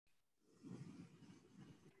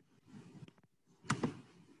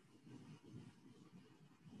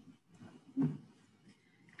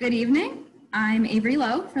Good evening. I'm Avery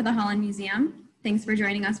Lowe for the Holland Museum. Thanks for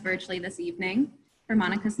joining us virtually this evening for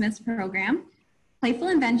Monica Smith's program, Playful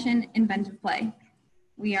Invention, Inventive Play.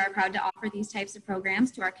 We are proud to offer these types of programs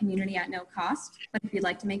to our community at no cost, but if you'd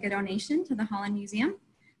like to make a donation to the Holland Museum,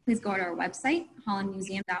 please go to our website,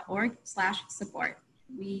 hollandmuseum.org/support.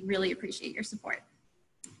 We really appreciate your support.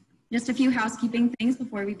 Just a few housekeeping things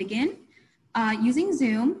before we begin. Using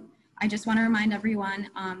Zoom, I just want to remind everyone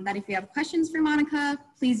that if you have questions for Monica,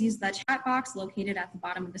 please use the chat box located at the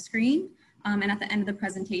bottom of the screen. And at the end of the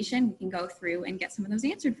presentation, we can go through and get some of those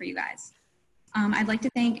answered for you guys. I'd like to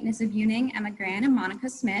thank Nissa Buning, Emma Gran, and Monica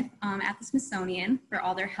Smith at the Smithsonian for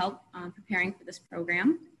all their help preparing for this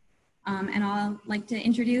program. And I'd like to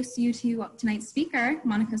introduce you to tonight's speaker,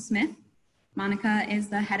 Monica Smith. Monica is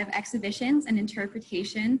the head of exhibitions and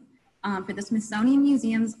interpretation for the Smithsonian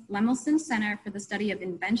Museum's Lemelson Center for the Study of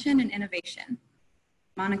Invention and Innovation.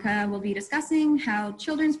 Monica will be discussing how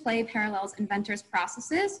children's play parallels inventors'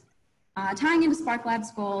 processes, tying into Spark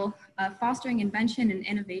Lab's goal of fostering invention and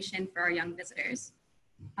innovation for our young visitors.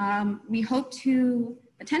 We hope to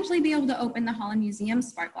potentially be able to open the Holland Museum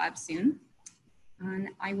Spark Lab soon. And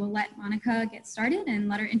I will let Monica get started and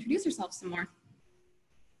let her introduce herself some more.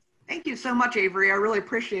 Thank you so much, Avery. I really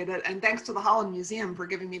appreciate it. And thanks to the Holland Museum for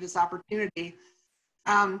giving me this opportunity.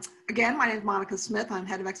 Again, my name is Monica Smith. I'm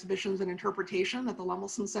head of exhibitions and interpretation at the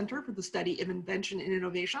Lemelson Center for the Study of Invention and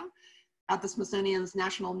Innovation at the Smithsonian's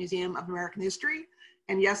National Museum of American History.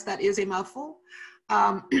 And yes, that is a mouthful.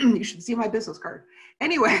 You should see my business card.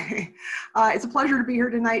 Anyway, it's a pleasure to be here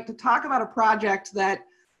tonight to talk about a project that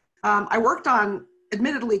I worked on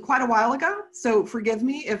admittedly quite a while ago, so forgive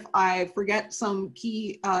me if I forget some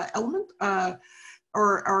key element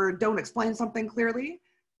or don't explain something clearly.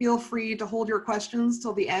 Feel free to hold your questions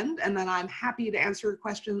till the end, and then I'm happy to answer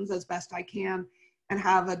questions as best I can and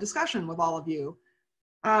have a discussion with all of you.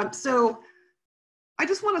 So I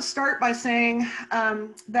just want to start by saying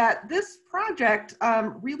that this project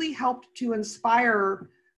really helped to inspire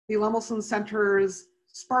the Lemelson Center's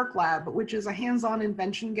Spark Lab, which is a hands-on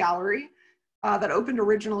invention gallery that opened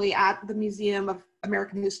originally at the Museum of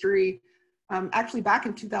American History, actually back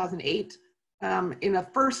in 2008, in a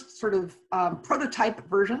first sort of prototype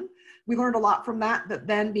version. We learned a lot from that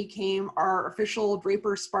then became our official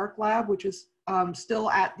Draper Spark Lab, which is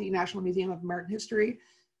still at the National Museum of American History.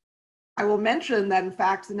 I will mention that, in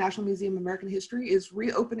fact, the National Museum of American History is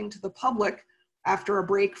reopening to the public after a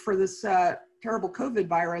break for this terrible COVID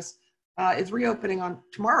virus. Is reopening on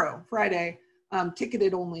tomorrow, Friday,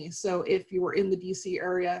 ticketed only. So if you were in the DC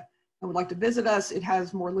area and would like to visit us, it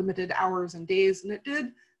has more limited hours and days than it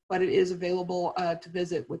did, but it is available to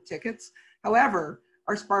visit with tickets. However,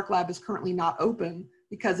 our Spark Lab is currently not open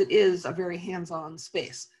because it is a very hands-on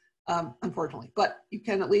space, unfortunately, but you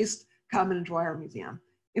can at least come and enjoy our museum.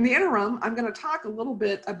 In the interim, I'm going to talk a little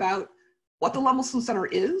bit about what the Lemelson Center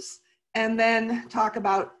is, and then talk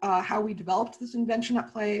about how we developed this Invention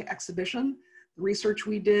at Play exhibition, the research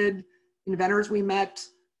we did, inventors we met,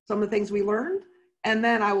 some of the things we learned, and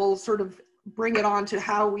then I will sort of bring it on to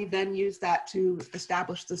how we then use that to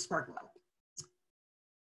establish the Spark Lab.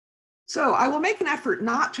 So I will make an effort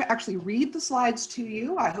not to actually read the slides to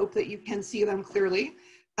you. I hope that you can see them clearly,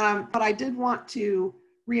 but I did want to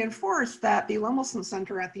reinforce that the Lemelson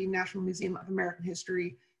Center at the National Museum of American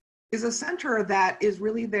History is a center that is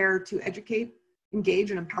really there to educate,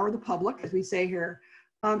 engage, and empower the public, as we say here,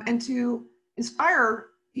 and to inspire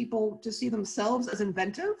people to see themselves as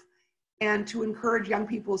inventive, and to encourage young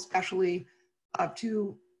people especially,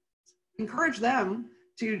 to encourage them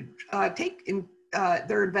to take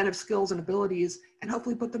their inventive skills and abilities and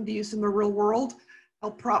hopefully put them to use in the real world,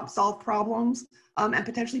 help solve problems, and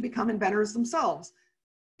potentially become inventors themselves.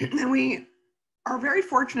 And we are very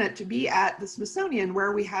fortunate to be at the Smithsonian,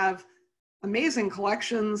 where we have amazing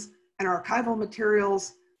collections and archival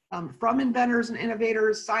materials from inventors and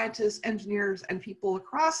innovators, scientists, engineers, and people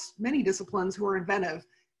across many disciplines who are inventive.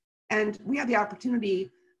 And we have the opportunity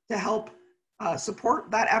to help support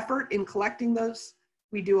that effort in collecting those.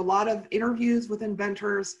 We do a lot of interviews with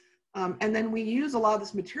inventors, and then we use a lot of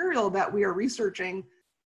this material that we are researching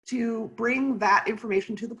to bring that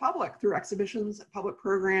information to the public through exhibitions, public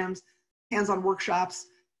programs, hands-on workshops,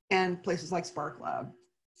 and places like Spark Lab.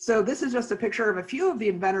 So this is just a picture of a few of the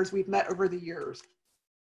inventors we've met over the years.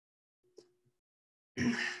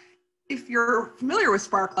 If you're familiar with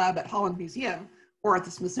Spark Lab at Holland Museum or at the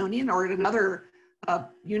Smithsonian or at another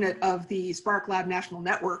unit of the Spark Lab National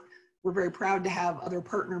Network, we're very proud to have other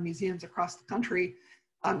partner museums across the country.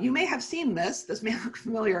 You may have seen this may look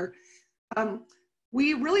familiar.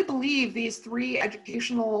 We really believe these three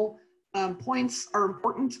educational points are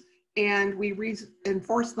important and we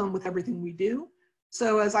reinforce them with everything we do.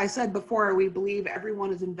 So as I said before, we believe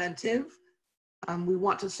everyone is inventive. We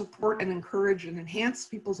want to support and encourage and enhance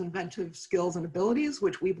people's inventive skills and abilities,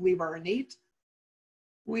 which we believe are innate.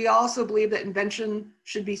 We also believe that invention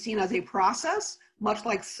should be seen as a process, much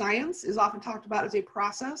like science is often talked about as a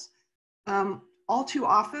process. All too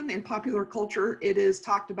often in popular culture, it is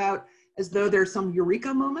talked about as though there's some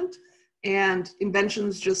eureka moment and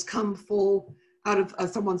inventions just come full out of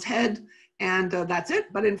someone's head and that's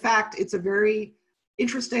it. But in fact, it's a very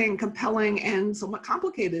interesting, compelling, and somewhat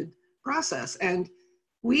complicated process. And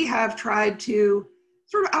we have tried to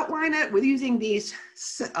sort of outline it with using these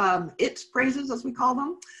IT phrases, as we call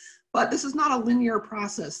them. But this is not a linear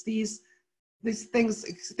process. These things,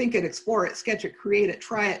 think it, explore it, sketch it, create it,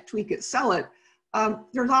 try it, tweak it, sell it.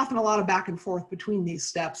 There's often a lot of back and forth between these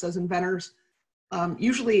steps as inventors,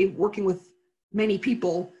 usually working with many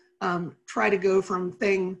people, try to go from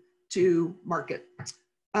thing to market.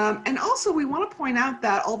 And also we want to point out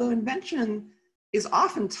that although invention is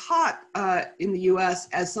often taught in the US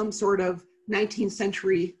as some sort of 19th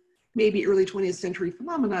century, maybe early 20th century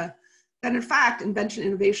phenomena, that in fact invention,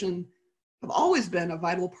 innovation have always been a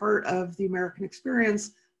vital part of the American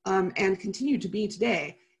experience and continue to be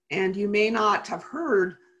today. And you may not have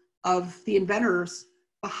heard of the inventors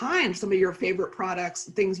behind some of your favorite products,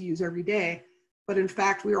 things you use every day, but in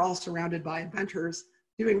fact, we are all surrounded by inventors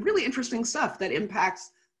doing really interesting stuff that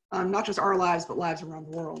impacts not just our lives, but lives around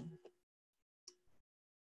the world.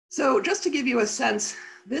 So just to give you a sense,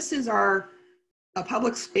 this is our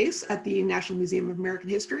public space at the National Museum of American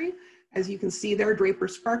History. As you can see there, Draper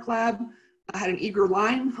Spark Lab had an eager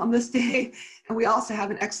line on this day. And we also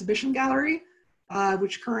have an exhibition gallery,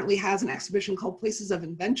 which currently has an exhibition called Places of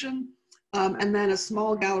Invention, and then a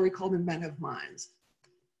small gallery called Inventive Minds.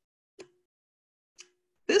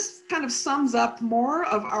 This kind of sums up more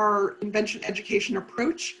of our invention education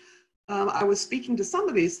approach. I was speaking to some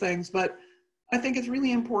of these things, but I think it's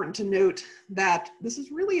really important to note that this is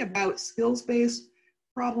really about skills-based,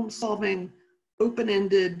 problem-solving,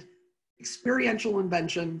 open-ended, experiential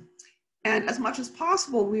invention. And as much as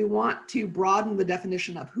possible, we want to broaden the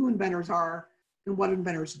definition of who inventors are and what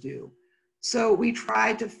inventors do. So we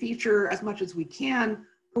try to feature as much as we can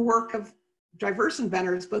the work of diverse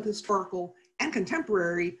inventors, both historical and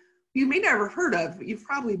contemporary, you may never have heard of, but you've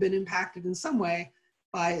probably been impacted in some way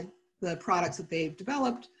by the products that they've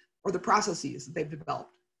developed or the processes that they've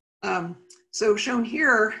developed. So shown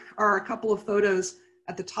here are a couple of photos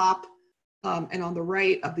at the top and on the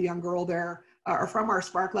right of the young girl there are from our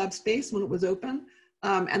Spark Lab space when it was open.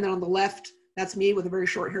 And then on the left, that's me with a very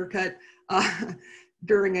short haircut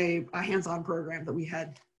during a hands-on program that we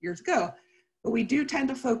had years ago. But we do tend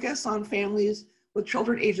to focus on families with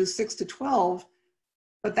children ages 6 to 12.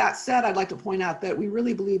 But that said, I'd like to point out that we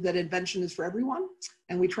really believe that invention is for everyone.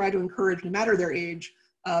 And we try to encourage, no matter their age,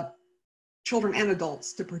 children and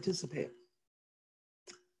adults to participate.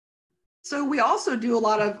 So we also do a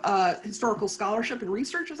lot of historical scholarship and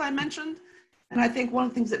research, as I mentioned. And I think one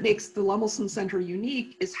of the things that makes the Lemelson Center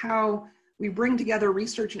unique is how we bring together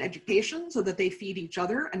research and education so that they feed each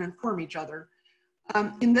other and inform each other.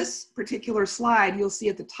 In this particular slide, you'll see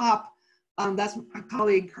at the top, that's my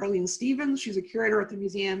colleague, Carlene Stevens. She's a curator at the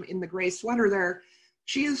museum in the gray sweater there.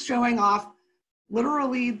 She is showing off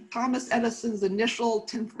literally Thomas Edison's initial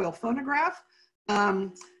tinfoil phonograph.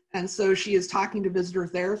 And so she is talking to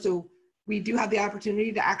visitors there. So we do have the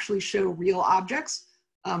opportunity to actually show real objects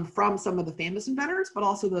from some of the famous inventors, but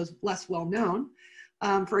also those less well known.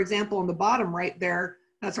 For example, on the bottom right there,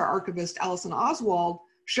 that's our archivist, Allison Oswald,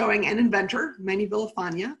 showing an inventor, Manny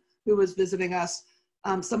Villafana, who was visiting us,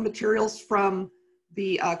 some materials from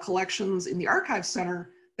the collections in the Archives Center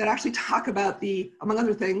that actually talk about the, among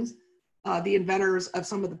other things, the inventors of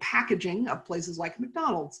some of the packaging of places like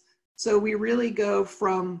McDonald's. So we really go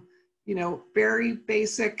from, you know, very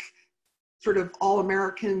basic, sort of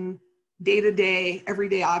all-American, day-to-day,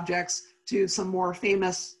 everyday objects to some more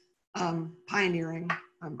famous pioneering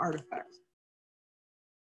artifacts.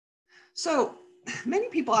 So many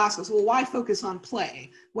people ask us, well, why focus on play?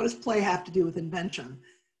 What does play have to do with invention?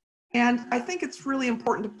 And I think it's really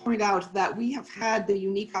important to point out that we have had the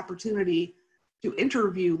unique opportunity to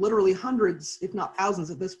interview literally hundreds, if not thousands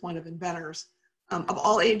at this point, of inventors of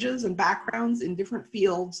all ages and backgrounds in different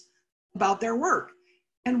fields about their work.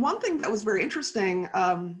 And one thing that was very interesting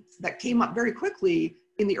that came up very quickly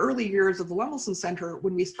in the early years of the Lemelson Center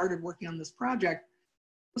when we started working on this project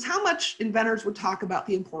was how much inventors would talk about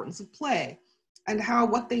the importance of play and how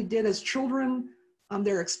what they did as children,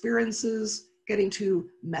 their experiences, getting to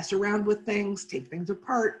mess around with things, take things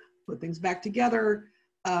apart, put things back together,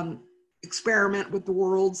 experiment with the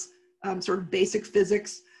worlds, sort of basic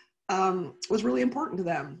physics was really important to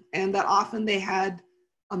them, and that often they had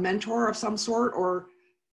a mentor of some sort, or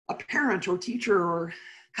a parent or teacher or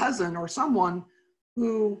cousin or someone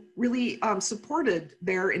who really supported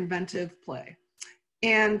their inventive play.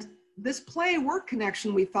 And this play-work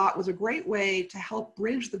connection, we thought, was a great way to help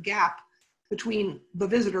bridge the gap between the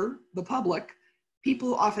visitor, the public, people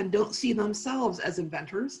who often don't see themselves as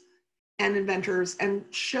inventors, and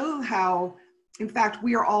show how, in fact,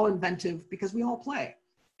 we are all inventive because we all play.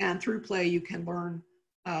 And through play, you can learn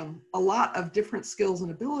a lot of different skills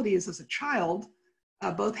and abilities as a child,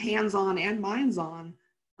 both hands-on and minds-on,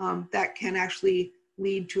 that can actually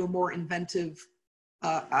lead to a more inventive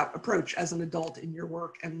approach as an adult in your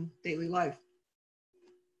work and daily life.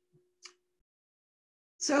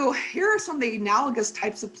 So here are some of the analogous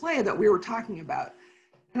types of play that we were talking about.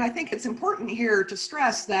 And I think it's important here to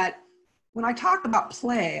stress that when I talk about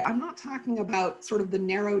play, I'm not talking about sort of the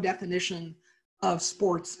narrow definition of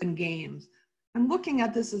sports and games. I'm looking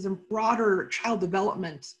at this as a broader child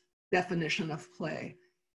development definition of play.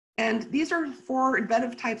 And these are 4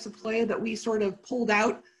 inventive types of play that we sort of pulled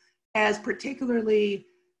out as particularly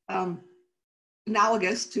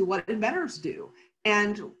analogous to what inventors do.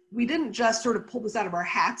 And we didn't just sort of pull this out of our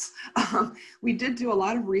hats. We did do a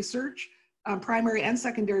lot of research, primary and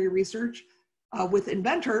secondary research, with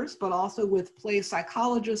inventors, but also with play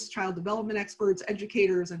psychologists, child development experts,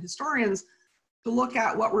 educators, and historians, to look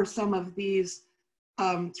at what were some of these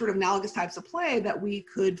sort of analogous types of play that we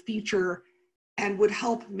could feature and would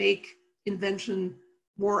help make invention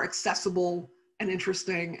more accessible and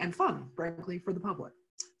interesting and fun, frankly, for the public.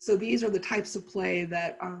 So these are the types of play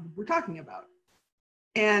that we're talking about.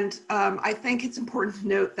 And I think it's important to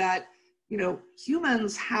note that, you know,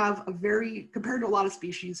 humans have a very, compared to a lot of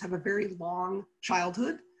species, have a very long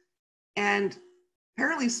childhood. And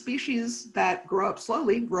apparently species that grow up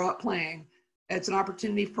slowly grow up playing. It's an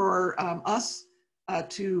opportunity for us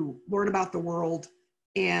to learn about the world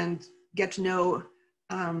and get to know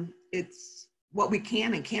it's what we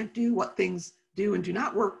can and can't do, what things do and do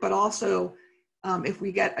not work, but also if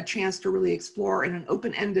we get a chance to really explore in an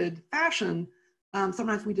open-ended fashion,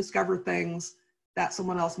 sometimes we discover things that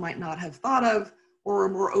someone else might not have thought of, or are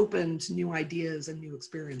more open to new ideas and new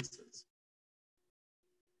experiences.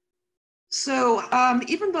 So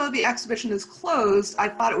even though the exhibition is closed, I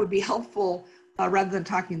thought it would be helpful, rather than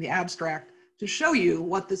talking in the abstract, to show you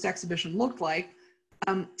what this exhibition looked like.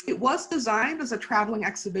 It was designed as a traveling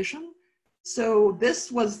exhibition. So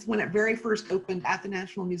this was when it very first opened at the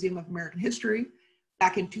National Museum of American History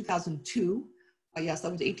back in 2002. Yes,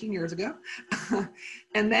 that was 18 years ago.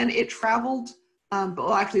 And then it traveled,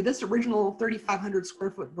 well, actually this original 3,500 square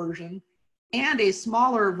foot version and a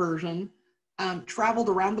smaller version traveled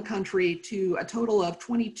around the country to a total of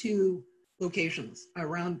 22 locations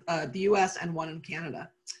around the US and 1 in Canada.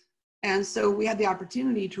 And so we had the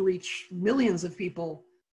opportunity to reach millions of people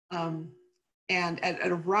and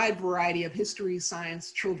at a wide variety of history,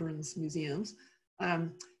 science, children's museums.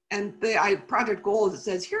 And the project goal, as it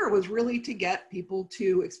says here, was really to get people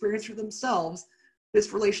to experience for themselves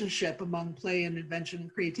this relationship among play and invention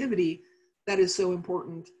and creativity that is so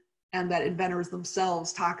important and that inventors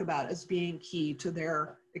themselves talk about as being key to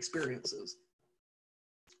their experiences.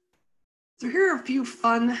 So here are a few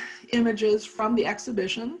fun images from the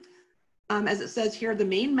exhibition. As it says here, the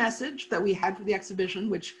main message that we had for the exhibition,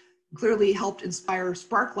 which clearly helped inspire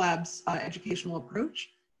Spark Lab's educational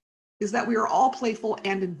approach, is that we are all playful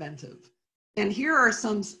and inventive. And here are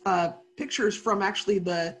some pictures from actually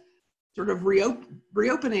the sort of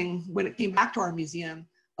reopening when it came back to our museum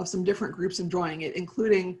of some different groups enjoying it,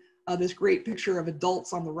 including this great picture of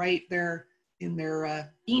adults on the right there in their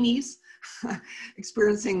beanies,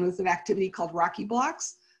 experiencing this activity called Rocky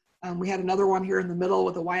Blocks. We had another one here in the middle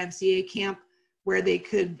with a YMCA camp where they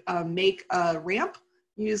could make a ramp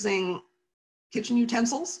using kitchen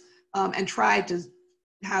utensils and try to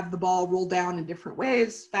have the ball roll down in different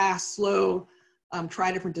ways, fast, slow,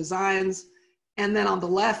 try different designs. And then on the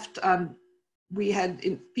left, we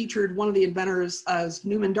had featured one of the inventors as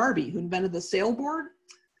Newman Darby, who invented the sailboard,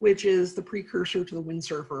 which is the precursor to the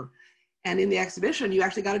windsurfer. And in the exhibition, you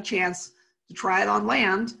actually got a chance to try it on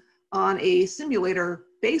land on a simulator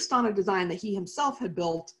based on a design that he himself had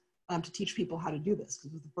built to teach people how to do this,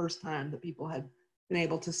 because it was the first time that people had been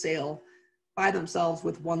able to sail by themselves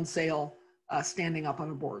with one sail standing up on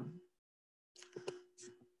a board.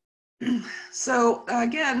 So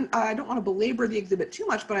again, I don't want to belabor the exhibit too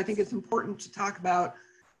much, but I think it's important to talk about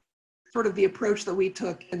sort of the approach that we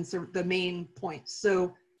took and sort of the main points.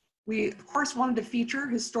 So We, of course, wanted to feature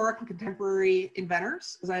historic and contemporary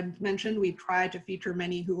inventors. As I mentioned, we tried to feature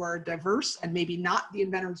many who are diverse and maybe not the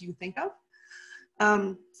inventors you think of.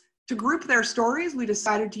 To group their stories, we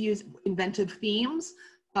decided to use inventive themes,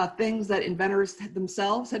 things that inventors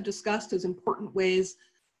themselves had discussed as important ways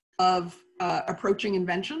of approaching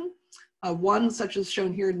invention. One, such as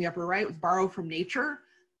shown here in the upper right, was borrow from nature.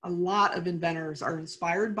 A lot of inventors are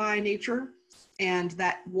inspired by nature. And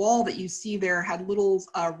that wall that you see there had little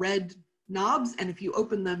red knobs. And if you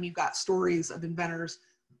open them, you've got stories of inventors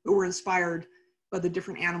who were inspired by the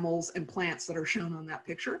different animals and plants that are shown on that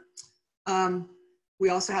picture. We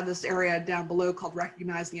also have this area down below called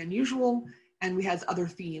Recognize the Unusual. And we had other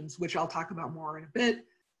themes, which I'll talk about more in a bit.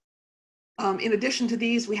 In addition to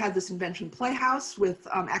these, we had this Invention Playhouse with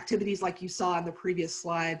activities like you saw in the previous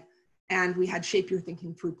slide. And we had Shape Your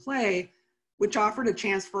Thinking Through Play, which offered a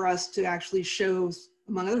chance for us to actually show,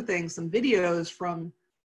 among other things, some videos from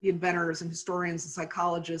the inventors and historians and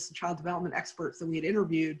psychologists and child development experts that we had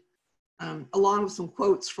interviewed, along with some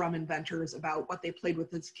quotes from inventors about what they played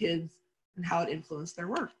with as kids and how it influenced their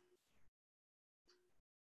work.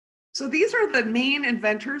 So these are the main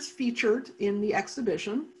inventors featured in the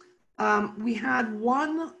exhibition. We had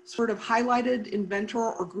one sort of highlighted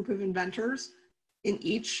inventor or group of inventors in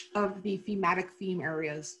each of the thematic theme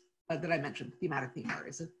areas that I mentioned, thematic theme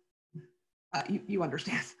areas. You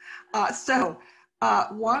understand.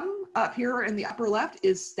 One up here in the upper left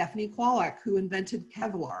is Stephanie Kwolek, who invented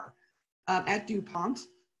Kevlar at DuPont.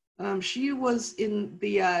 She was in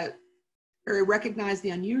the area Recognize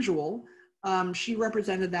the Unusual. She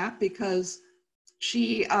represented that because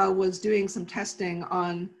she was doing some testing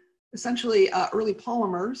on essentially early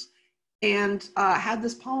polymers and had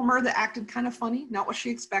this polymer that acted kind of funny, not what she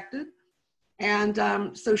expected.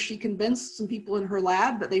 And so she convinced some people in her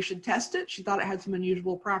lab that they should test it. She thought it had some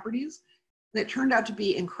unusual properties. And it turned out to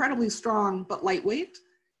be incredibly strong, but lightweight.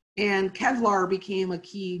 And Kevlar became a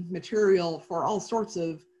key material for all sorts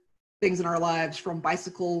of things in our lives, from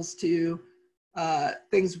bicycles to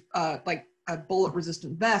things like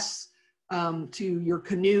bullet-resistant vests, to your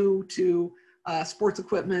canoe, to sports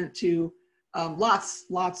equipment, to lots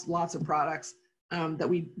of products that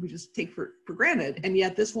we just take for granted. And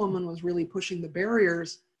yet this woman was really pushing the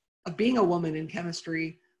barriers of being a woman in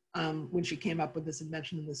chemistry when she came up with this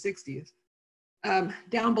invention in the 60s.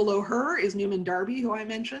 Down below her is Newman Darby, who I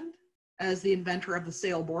mentioned as the inventor of the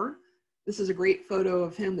sailboard. This is a great photo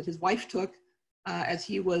of him that his wife took as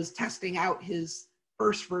he was testing out his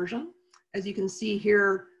first version. As you can see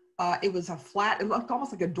here, it was a flat, it looked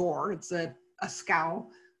almost like a door. It's a scow.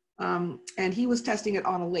 And he was testing it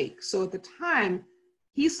on a lake. So at the time,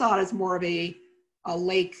 he saw it as more of a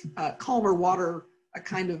lake, calmer water, a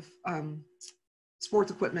kind of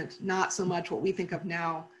sports equipment, not so much what we think of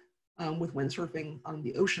now with windsurfing on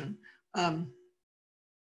the ocean.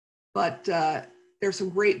 But there's some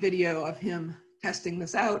great video of him testing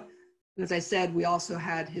this out. And as I said, we also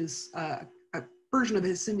had his a version of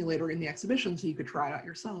his simulator in the exhibition so you could try it out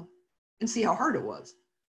yourself and see how hard it was.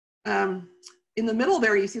 In the middle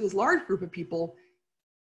there, you see this large group of people.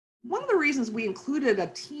 One of the reasons we included a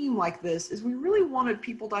team like this is we really wanted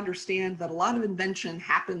people to understand that a lot of invention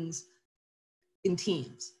happens in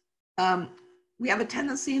teams. We have a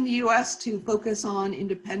tendency in the US to focus on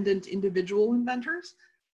independent individual inventors,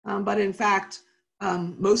 but in fact,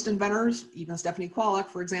 most inventors, even Stephanie Kwolek,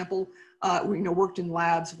 for example, worked in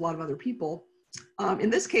labs with a lot of other people. In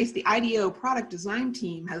this case, the IDEO product design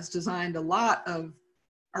team has designed a lot of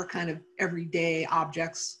our kind of everyday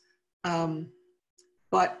objects,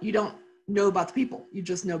 but you don't know about the people, you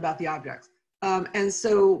just know about the objects. And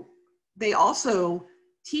so they also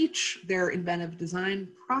teach their inventive design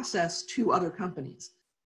process to other companies,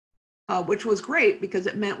 which was great because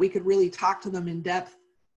it meant we could really talk to them in depth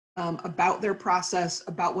about their process,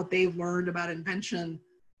 about what they've learned about invention,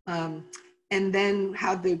 and then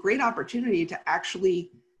had the great opportunity to actually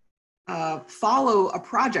follow a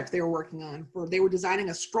project they were working on, where they were designing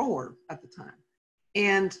a stroller at the time.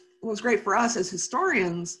 And what was great for us as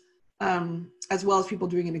historians, as well as people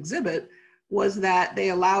doing an exhibit, was that they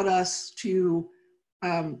allowed us to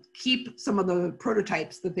keep some of the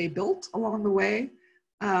prototypes that they built along the way,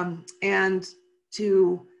 and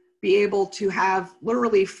to be able to have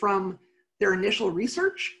literally from their initial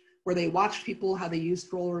research, where they watched people, how they used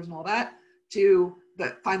strollers and all that, to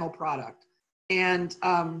the final product. And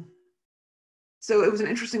so it was an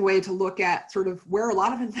interesting way to look at sort of where a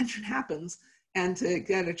lot of invention happens and to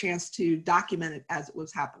get a chance to document it as it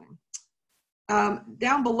was happening.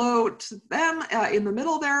 Down below to them, in the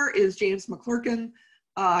middle there is James McClurkin.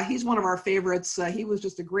 He's one of our favorites. He was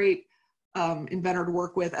just a great inventor to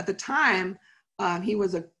work with. At the time, he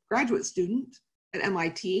was a graduate student at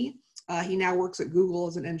MIT. He now works at Google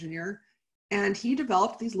as an engineer, and he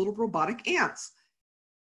developed these little robotic ants.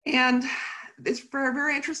 And it's very,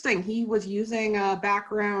 very interesting. He was using a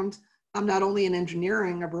background not only in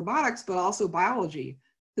engineering of robotics, but also biology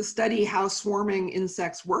to study how swarming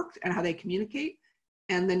insects worked and how they communicate,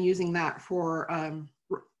 and then using that for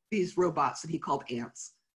these robots that he called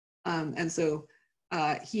ants. And so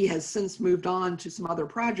he has since moved on to some other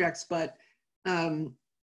projects, but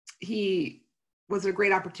he was a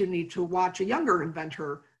great opportunity to watch a younger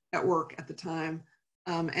inventor at work at the time,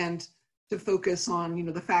 and to focus on, you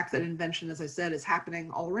know, the fact that invention, as I said, is happening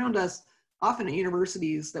all around us, often at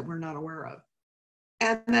universities that we're not aware of.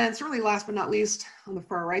 And then certainly last but not least, on the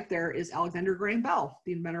far right there is Alexander Graham Bell,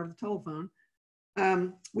 the inventor of the telephone.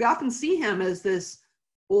 We often see him as this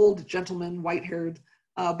old gentleman, white-haired,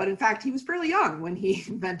 but in fact, he was fairly young when he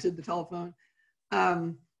invented the telephone.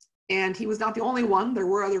 And he was not the only one. There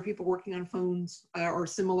were other people working on phones or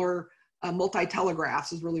similar.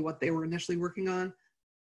 Multi-telegraphs is really what they were initially working on.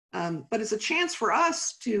 But it's a chance for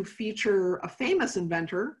us to feature a famous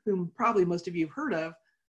inventor, whom probably most of you have heard of,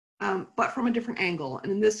 but from a different angle.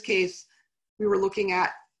 And in this case, we were looking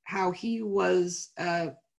at how he was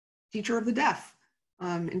a teacher of the deaf.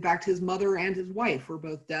 In fact, his mother and his wife were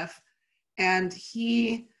both deaf. And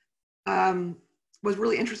he was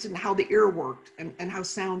really interested in how the ear worked and how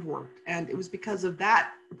sound worked. And it was because of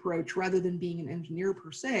that approach, rather than being an engineer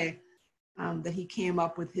per se, that he came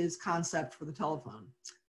up with his concept for the telephone.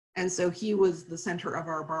 And so he was the center of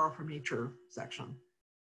our Borrow from Nature section.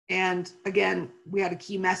 And again, we had a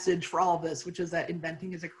key message for all of this, which is that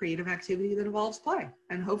inventing is a creative activity that involves play.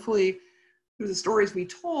 And hopefully through the stories we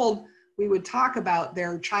told, we would talk about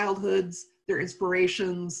their childhoods, their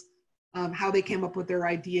inspirations, how they came up with their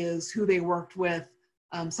ideas, who they worked with,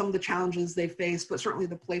 some of the challenges they faced, but certainly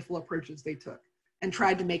the playful approaches they took, and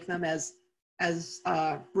tried to make them as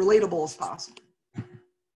relatable as possible.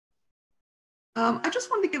 I just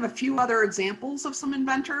wanted to give a few other examples of some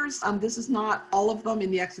inventors. This is not all of them in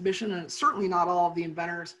the exhibition, and it's certainly not all of the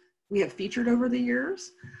inventors we have featured over the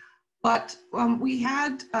years. But we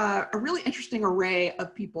had a really interesting array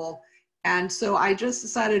of people. And so I just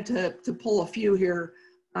decided to pull a few here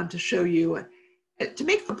to show you, to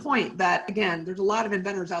make the point that, again, there's a lot of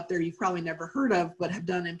inventors out there you've probably never heard of, but have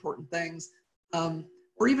done important things,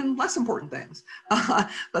 or even less important things,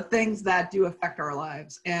 but things that do affect our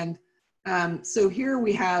lives. And so here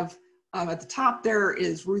we have, at the top there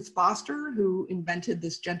is Ruth Foster, who invented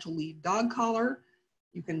this gentle lead dog collar.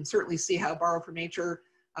 You can certainly see how Borrow from Nature,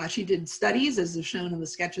 she did studies, as is shown in the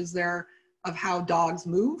sketches there, of how dogs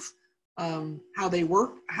move, how they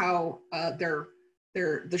work, how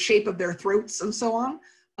the shape of their throats and so on,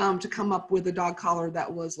 to come up with a dog collar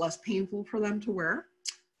that was less painful for them to wear.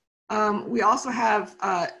 We also have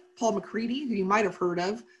Paul McCready, who you might have heard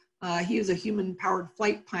of. He is a human-powered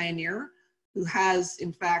flight pioneer who has,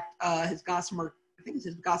 in fact, his Gossamer, I think it's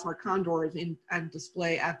his Gossamer Condor is on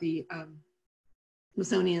display at the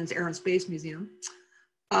Smithsonian's Air and Space Museum.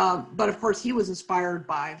 But of course, he was inspired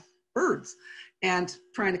by birds and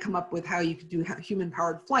trying to come up with how you could do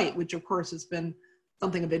human-powered flight, which of course has been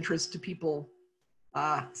something of interest to people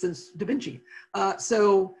since Da Vinci.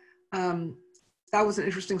 So that was an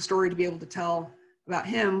interesting story to be able to tell about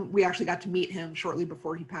him. We actually got to meet him shortly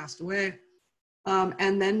before he passed away.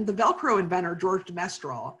 And then the Velcro inventor, George de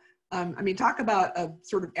Mestral. I mean, talk about a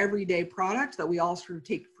sort of everyday product that we all sort of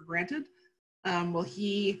take for granted. Well,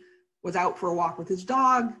 he was out for a walk with his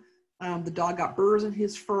dog. The dog got burrs in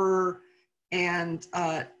his fur, and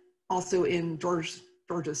also in George's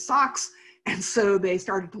socks. And so they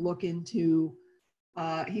started to look into,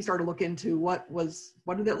 he started to look into what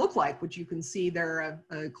did it look like, which you can see there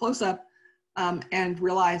a close-up, and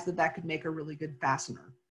realized that that could make a really good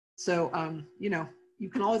fastener. So, you know, you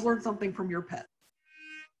can always learn something from your pet.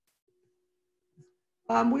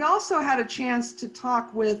 We also had a chance to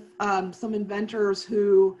talk with some inventors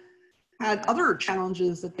who had other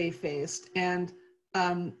challenges that they faced. And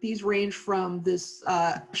these range from this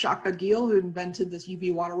Shaka Gill, who invented this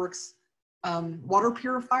UV Waterworks water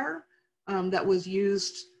purifier that was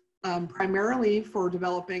used primarily for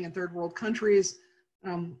developing in third world countries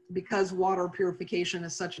because water purification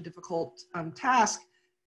is such a difficult task.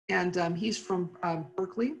 And he's from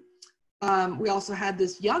Berkeley. We also had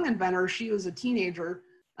this young inventor. She was a teenager,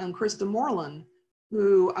 Krista Moreland,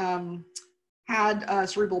 who had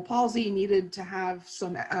cerebral palsy, needed to have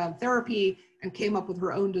some therapy, and came up with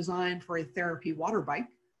her own design for a therapy water bike,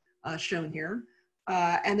 shown here.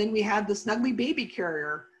 And then we had the Snuggly baby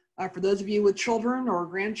carrier. For those of you with children or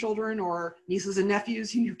grandchildren or nieces and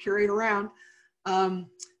nephews who you carry it around,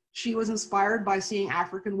 She was inspired by seeing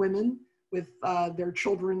African women with their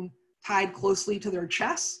children tied closely to their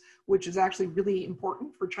chests, which is actually really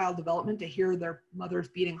important for child development to hear their mother's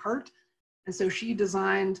beating heart. And so she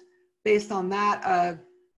designed, based on that, a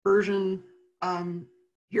version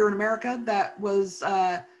here in America that was,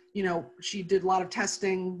 you know, she did a lot of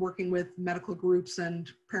testing, working with medical groups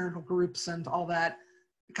and parental groups and all that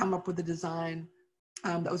to come up with a design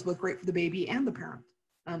that was both great for the baby and the parent.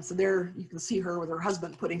 So there you can see her with her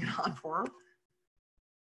husband putting it on for her.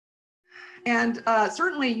 And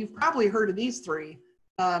certainly you've probably heard of these three,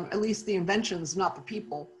 at least the inventions, not the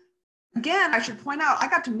people. Again, I should point out, I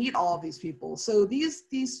got to meet all of these people. So these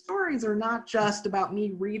stories are not just about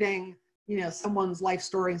me reading, you know, someone's life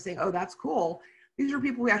story and saying, oh, that's cool. These are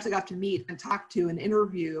people we actually got to meet and talk to and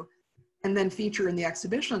interview and then feature in the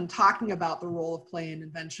exhibition talking about the role of play and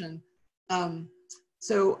invention.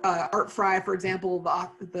 So Art Fry, for example,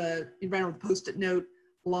 the inventor of the Post-it note,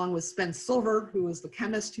 along with Spence Silver, who was the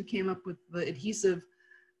chemist who came up with the adhesive,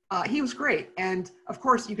 he was great. And of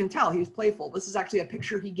course, you can tell he was playful. This is actually a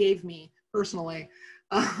picture he gave me personally.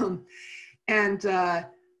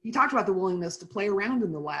 He talked about the willingness to play around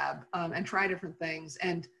in the lab and try different things.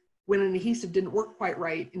 And when an adhesive didn't work quite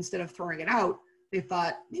right, instead of throwing it out, they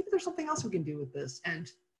thought, maybe there's something else we can do with this,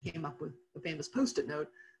 and came up with the famous Post-it note,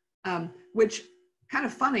 which kind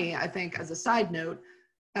of funny, I think, as a side note,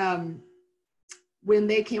 when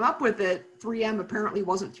they came up with it, 3M apparently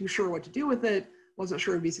wasn't too sure what to do with it, wasn't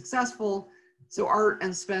sure it'd be successful. So Art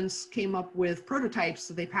and Spence came up with prototypes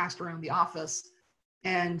that they passed around the office,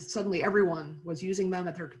 and suddenly everyone was using them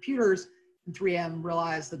at their computers, and 3M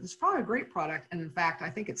realized that this is probably a great product. And in fact, I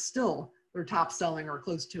think it's still their top selling or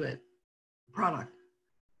close to it product.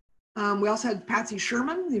 We also had Patsy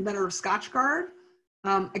Sherman, the inventor of Scotchgard.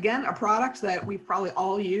 Again, a product that we've probably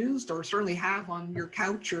all used or certainly have on your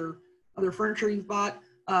couch or other furniture you've bought,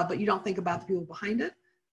 but you don't think about the people behind it.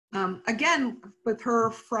 Again, with her,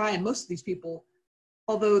 Fry, and most of these people,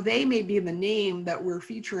 although they may be in the name that we're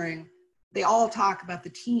featuring, they all talk about the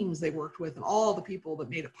teams they worked with and all the people that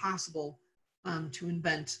made it possible to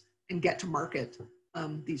invent and get to market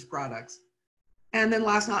these products. And then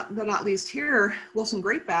last but not least here, Wilson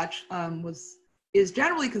Greatbatch is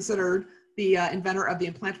generally considered the inventor of the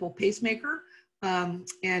implantable pacemaker.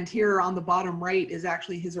 And here on the bottom right is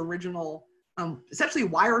actually his original, essentially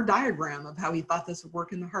wire diagram of how he thought this would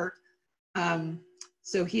work in the heart.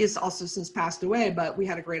 So he has also since passed away, but we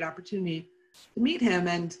had a great opportunity to meet him.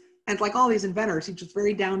 And like all these inventors, he's just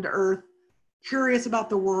very down to earth, curious about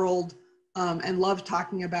the world, and loved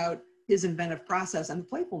talking about his inventive process and the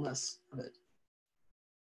playfulness of it.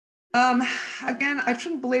 Again, I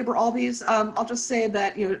shouldn't belabor all these. I'll just say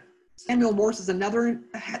that, you know, Samuel Morse is another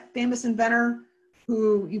famous inventor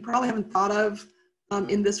who you probably haven't thought of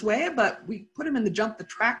in this way, but we put him in the Jump the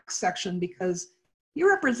Track section because he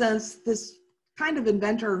represents this kind of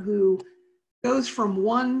inventor who goes from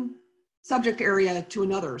one subject area to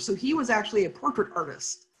another. So he was actually a portrait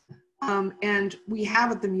artist. And we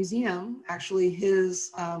have at the museum actually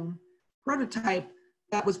his prototype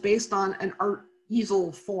that was based on an art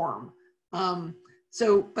easel form.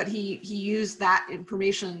 But he used that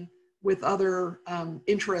information with other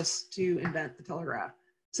interests to invent the telegraph.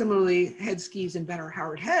 Similarly, head skis inventor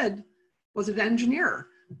Howard Head was an engineer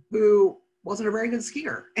who wasn't a very good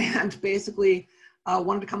skier and basically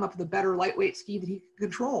wanted to come up with a better lightweight ski that he could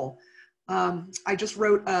control. I just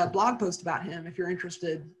wrote a blog post about him if you're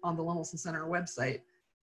interested on the Lemelson Center website.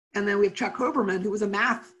 And then we have Chuck Hoberman, who was a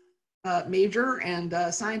math major and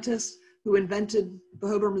scientist who invented the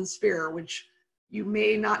Hoberman sphere, which you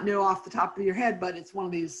may not know off the top of your head, but it's one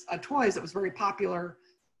of these toys that was very popular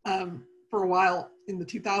for a while in the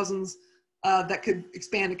 2000s that could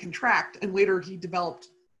expand and contract. And later he developed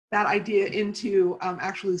that idea into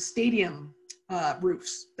actually stadium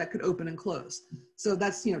roofs that could open and close. So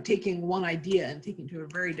that's, you know, taking one idea and taking it to a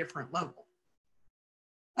very different level.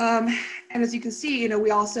 And as you can see, you know,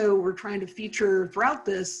 we also were trying to feature throughout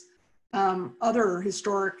this other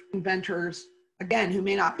historic inventors, again, who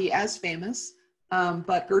may not be as famous,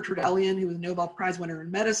 but Gertrude Elion, who was a Nobel Prize winner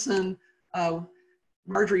in medicine,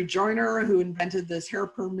 Marjorie Joyner, who invented this hair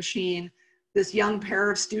perm machine, this young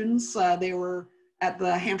pair of students, they were at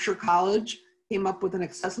the Hampshire College, came up with an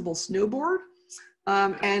accessible snowboard,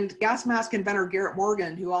 and gas mask inventor Garrett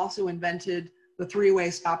Morgan, who also invented the three-way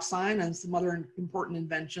stop sign and some other important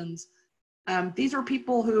inventions. These are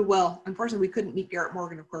people who, well, unfortunately we couldn't meet Garrett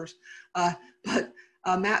Morgan, of course, but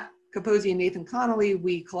Matt Capozzi and Nathan Connolly,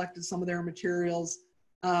 we collected some of their materials,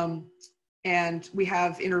 and we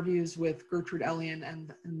have interviews with Gertrude Elion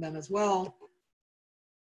and them as well.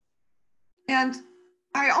 And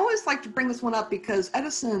I always like to bring this one up because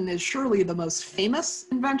Edison is surely the most famous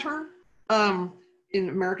inventor in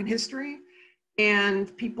American history.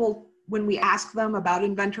 And people, when we ask them about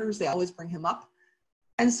inventors, they always bring him up.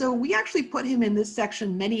 And so we actually put him in this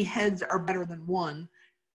section, Many Heads Are Better Than One,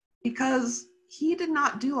 because he did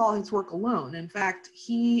not do all his work alone. In fact,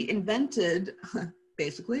 he invented,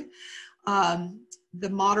 basically, the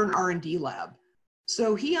modern R&D lab.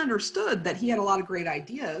 So he understood that he had a lot of great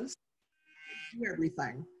ideas to do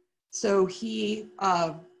everything. So he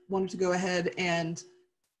wanted to go ahead and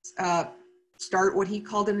start what he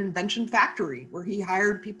called an invention factory, where he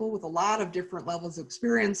hired people with a lot of different levels of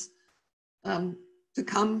experience to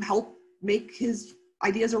come help make his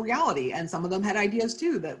ideas a reality. And some of them had ideas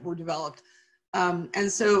too that were developed. And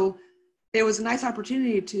so there was a nice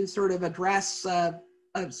opportunity to sort of address a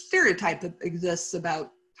stereotype that exists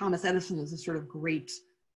about Thomas Edison as a sort of great,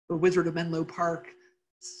 the Wizard of Menlo Park,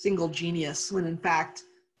 single genius, when in fact,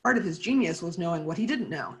 part of his genius was knowing what he didn't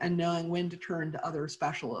know and knowing when to turn to other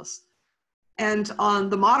specialists. And on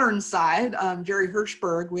the modern side, Jerry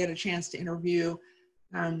Hirschberg, we had a chance to interview.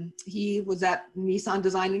 He was at Nissan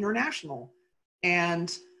Design International.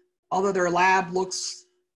 And although their lab looks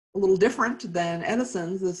a little different than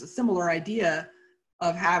Edison's, there's a similar idea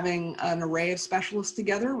of having an array of specialists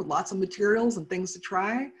together with lots of materials and things to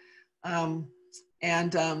try. And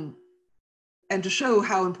to show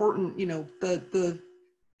how important, you know, the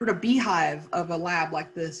sort of beehive of a lab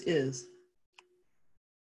like this is.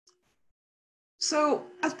 So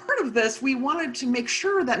as part of this, we wanted to make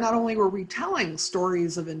sure that not only were we telling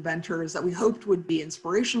stories of inventors that we hoped would be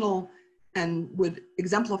inspirational and would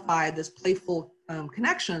exemplify this playful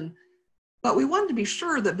connection, but we wanted to be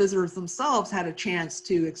sure that visitors themselves had a chance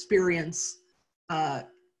to experience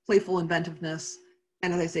playful inventiveness,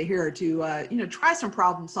 and as I say here, to you know, try some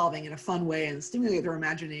problem solving in a fun way and stimulate their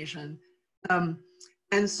imagination.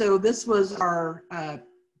 And so this was our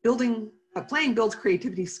playing builds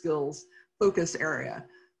creativity skills focus area.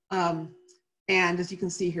 And as you can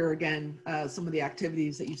see here again, some of the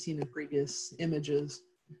activities that you've seen in previous images.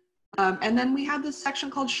 And then we have this section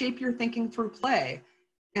called Shape Your Thinking Through Play.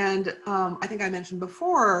 And I think I mentioned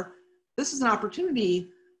before, this is an opportunity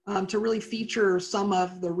to really feature some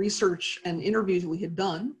of the research and interviews we had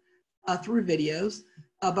done through videos,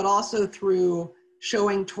 but also through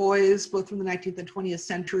showing toys, both from the 19th and 20th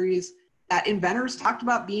centuries, that inventors talked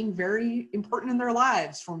about being very important in their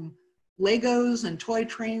lives, from Legos and toy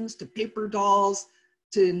trains to paper dolls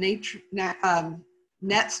to nets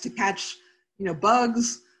to catch, you know,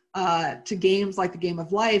 bugs, to games like the Game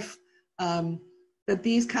of Life. That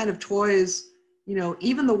these kind of toys, you know,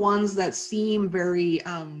 even the ones that seem very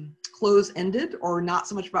close-ended or not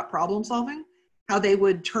so much about problem solving, how they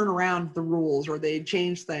would turn around the rules or they'd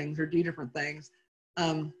change things or do different things.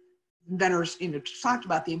 Inventors, you know, talked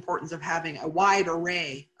about the importance of having a wide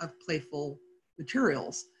array of playful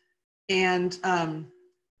materials. And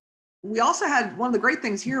we also had, one of the great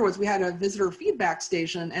things here was we had a visitor feedback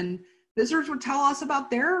station, and visitors would tell us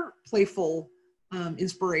about their playful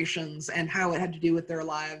inspirations and how it had to do with their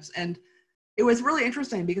lives. And it was really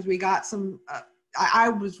interesting because we got some, I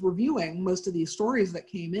was reviewing most of these stories that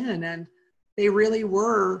came in, and they really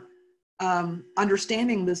were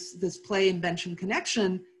understanding this play invention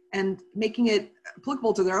connection and making it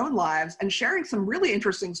applicable to their own lives and sharing some really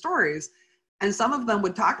interesting stories. And some of them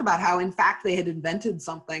would talk about how, in fact, they had invented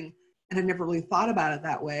something and had never really thought about it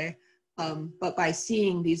that way. But by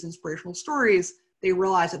seeing these inspirational stories, they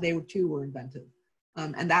realized that they too were inventive.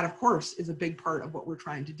 And that, of course, is a big part of what we're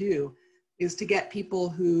trying to do, is to get people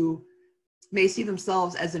who may see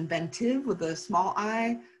themselves as inventive with a small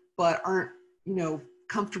I, but aren't, you know,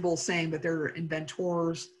 comfortable saying that they're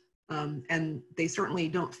inventors. And they certainly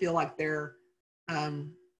don't feel like they're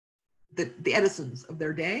the Edisons of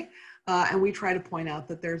their day. And we try to point out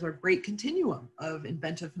that there's a great continuum of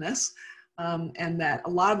inventiveness, and that a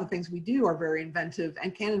lot of the things we do are very inventive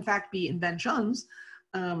and can in fact be inventions.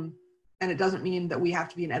 And it doesn't mean that we have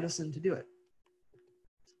to be an Edison to do it.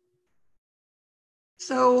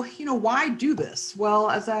 So, you know, why do this?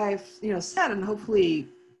 Well, as I've, you know, said, and hopefully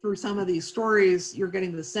through some of these stories, you're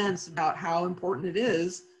getting the sense about how important it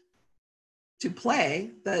is to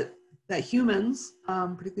play, that humans,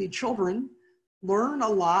 particularly children, learn a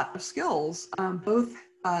lot of skills, both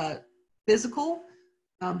physical.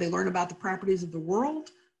 They learn about the properties of the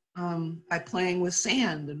world by playing with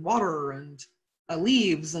sand and water and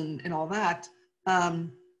leaves and all that.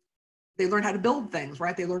 They learn how to build things,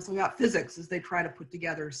 right? They learn something about physics as they try to put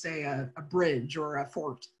together, say, a bridge or a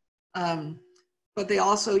fort. But they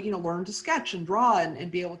also, you know, learn to sketch and draw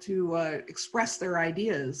and be able to express their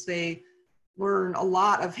ideas. They learn a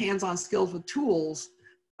lot of hands-on skills with tools,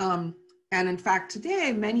 And in fact,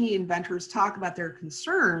 today, many inventors talk about their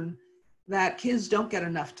concern that kids don't get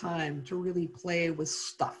enough time to really play with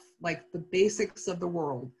stuff, like the basics of the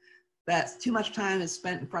world, that too much time is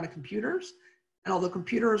spent in front of computers. And although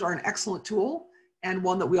computers are an excellent tool and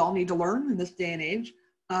one that we all need to learn in this day and age,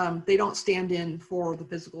 they don't stand in for the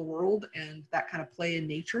physical world and that kind of play in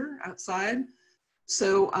nature outside.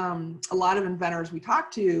 So a lot of inventors we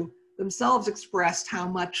talked to themselves expressed how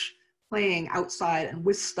much playing outside and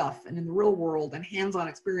with stuff and in the real world and hands-on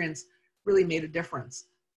experience really made a difference.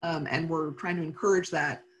 And we're trying to encourage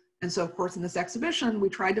that. And so of course in this exhibition, we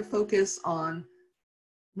tried to focus on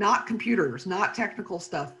not computers, not technical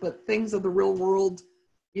stuff, but things of the real world,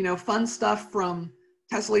 you know, fun stuff from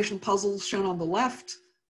tessellation puzzles shown on the left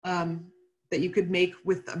that you could make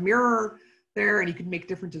with a mirror there, and you could make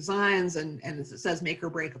different designs and as it says, make or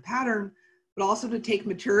break a pattern, but also to take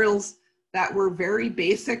materials that were very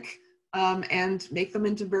basic and make them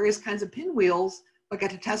into various kinds of pinwheels, but get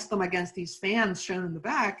to test them against these fans shown in the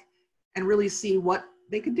back and really see what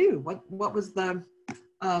they could do. What was the,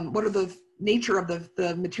 what are the nature of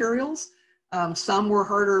the materials? Some were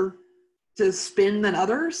harder to spin than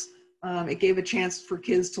others. It gave a chance for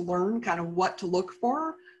kids to learn kind of what to look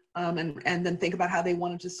for and then think about how they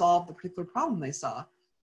wanted to solve the particular problem they saw.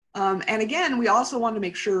 And again, we also wanted to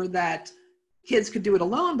make sure that kids could do it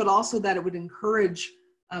alone, but also that it would encourage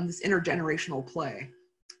this intergenerational play.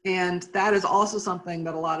 And that is also something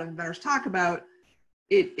that a lot of inventors talk about.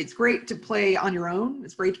 It's great to play on your own.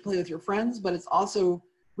 It's great to play with your friends, but it's also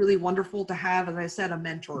really wonderful to have, as I said, a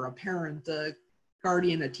mentor, a parent, a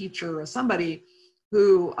guardian, a teacher, or somebody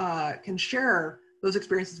who can share those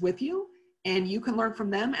experiences with you, and you can learn from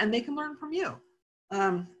them and they can learn from you.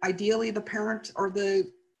 Ideally, the parent or the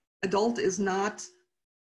adult is not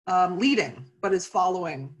leading, but is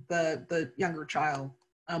following the younger child.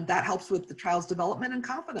 That helps with the child's development and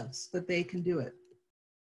confidence that they can do it.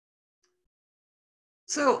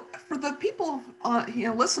 So for the people you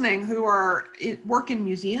know, listening who are work in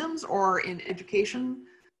museums or in education,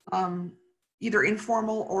 either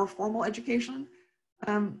informal or formal education,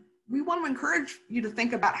 we want to encourage you to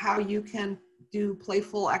think about how you can do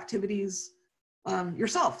playful activities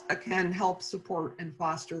yourself that can help support and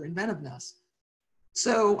foster inventiveness.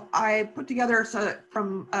 So I put together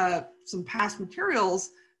from some past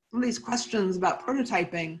materials some of these questions about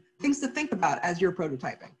prototyping, things to think about as you're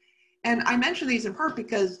prototyping. And I mention these in part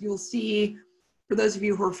because you'll see, for those of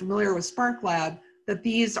you who are familiar with Spark Lab, that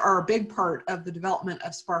these are a big part of the development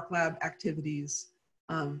of Spark Lab activities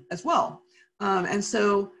as well. And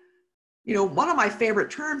so, you know, one of my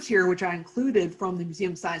favorite terms here, which I included from the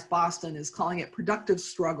Museum of Science Boston, is calling it productive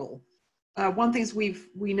struggle. One thing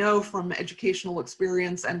we know from educational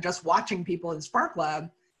experience and just watching people in Spark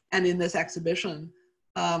Lab and in this exhibition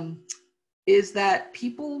is that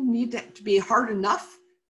people need to be hard enough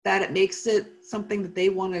that it makes it something that they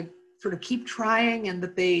want to sort of keep trying, and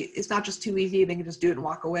that it's not just too easy, they can just do it and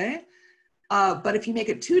walk away. But if you make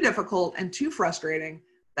it too difficult and too frustrating,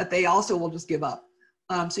 that they also will just give up.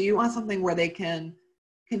 So you want something where they can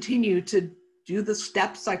continue to do the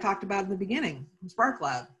steps I talked about in the beginning from Spark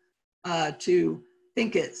Lab, to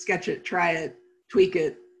think it, sketch it, try it, tweak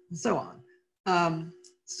it, and so on.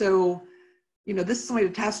 So, you know, this is something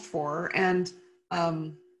to test for. And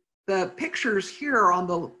the pictures here on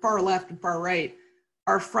the far left and far right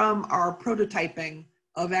are from our prototyping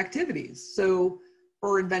of activities. So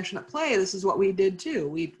for Invention at Play, this is what we did too.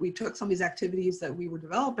 We took some of these activities that we were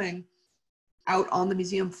developing out on the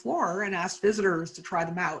museum floor and asked visitors to try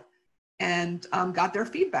them out, and got their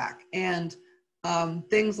feedback. And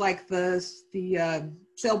things like the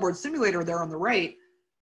sailboard simulator there on the right,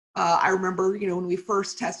 I remember, you know, when we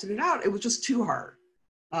first tested it out, it was just too hard.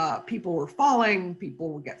 People were falling,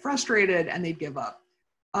 people would get frustrated, and they'd give up.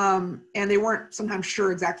 And they weren't sometimes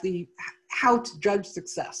sure exactly how to judge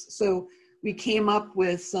success. So we came up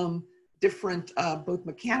with some different, both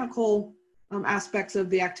mechanical aspects of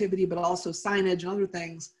the activity, but also signage and other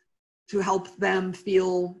things to help them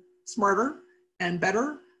feel smarter and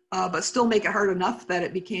better, but still make it hard enough that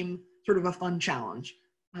it became sort of a fun challenge.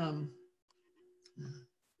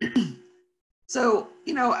 So,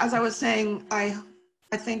 you know, as I was saying, I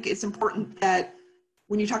think it's important that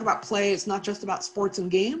when you talk about play, it's not just about sports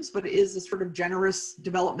and games, but it is a sort of generous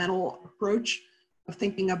developmental approach of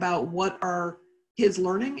thinking about what are kids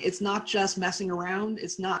learning. It's not just messing around.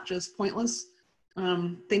 It's not just pointless.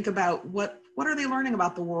 Think about what are they learning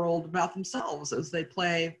about the world, about themselves as they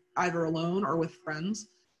play either alone or with friends.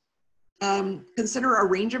 Consider a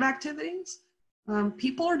range of activities.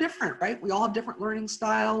 People are different, right? We all have different learning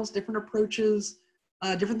styles, different approaches,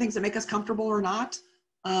 different things that make us comfortable or not.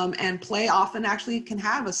 And play often actually can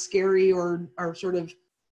have a scary or sort of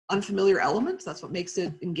unfamiliar element. That's what makes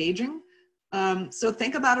it engaging. So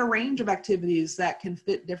think about a range of activities that can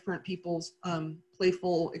fit different people's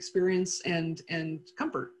playful experience and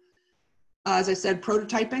comfort. As I said,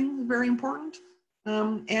 prototyping is very important.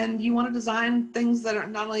 And you want to design things that are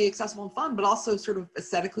not only accessible and fun, but also sort of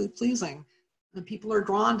aesthetically pleasing. And people are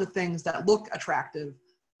drawn to things that look attractive.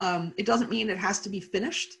 It doesn't mean it has to be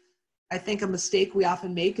finished. I think a mistake we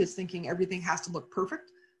often make is thinking everything has to look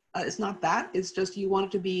perfect. It's not that. It's just you want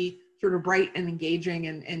it to be sort of bright and engaging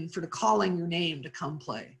and sort of calling your name to come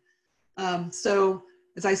play. So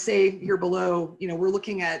as I say here below, we're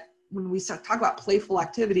looking at, when we talk about playful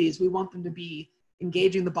activities, we want them to be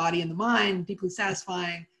engaging the body and the mind, deeply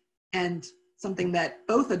satisfying, and something that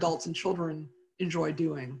both adults and children enjoy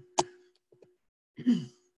doing.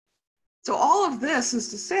 So all of this is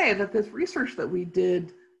to say that this research that we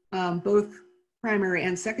did, both primary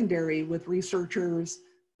and secondary, with researchers,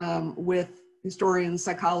 with historians,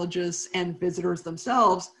 psychologists, and visitors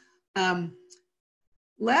themselves,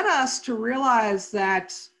 led us to realize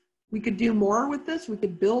that we could do more with this. We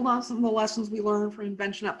could build on some of the lessons we learned from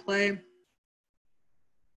Invention at Play.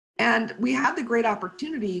 And we had the great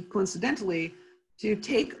opportunity, coincidentally, to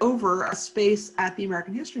take over a space at the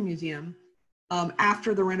American History Museum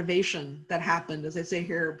after the renovation that happened, as I say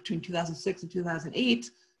here, between 2006 and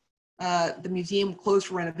 2008. The museum closed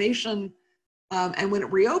for renovation. And when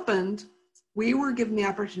it reopened, we were given the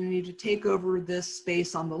opportunity to take over this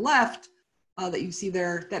space on the left that you see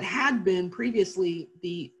there that had been previously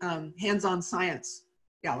the hands-on science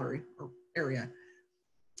gallery or area.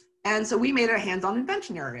 And so we made it a hands-on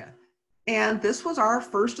invention area. And this was our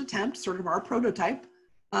first attempt, sort of our prototype,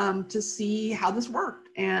 to see how this worked.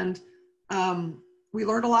 And we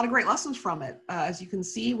learned a lot of great lessons from it. As you can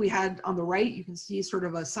see, we had on the right, you can see sort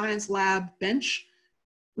of a science lab bench.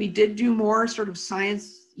 We did do more sort of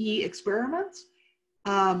science-y experiments.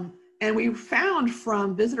 And we found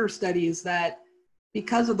from visitor studies that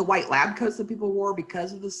because of the white lab coats that people wore,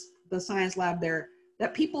 because of the science lab there,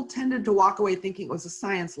 that people tended to walk away thinking it was a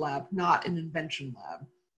science lab, not an invention lab.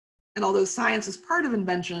 And although science is part of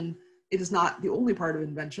invention, it is not the only part of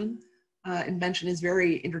invention. Invention is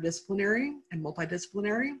very interdisciplinary and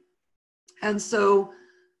multidisciplinary. And so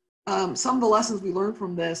some of the lessons we learned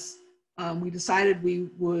from this, we decided we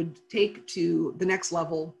would take to the next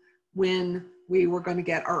level when we were going to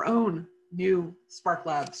get our own new Spark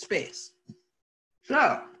Lab space.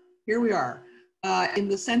 So here we are. In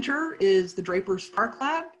the center is the Draper Spark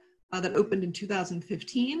Lab that opened in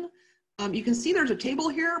 2015. You can see there's a table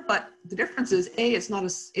here, but the difference is A, it's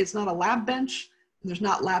not a lab bench, and there's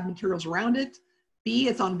not lab materials around it. B,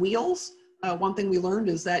 it's on wheels. One thing we learned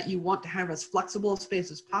is that you want to have as flexible a space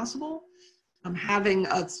as possible. Having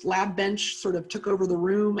a lab bench sort of took over the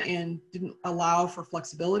room and didn't allow for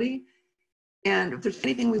flexibility. And if there's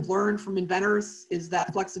anything we've learned from inventors is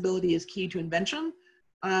that flexibility is key to invention.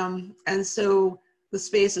 And so the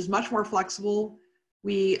space is much more flexible.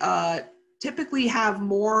 We typically have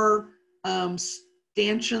more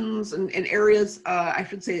stanchions and areas, I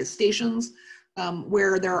should say stations,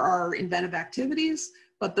 where there are inventive activities,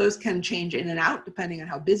 but those can change in and out depending on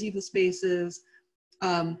how busy the space is.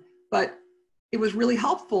 But it was really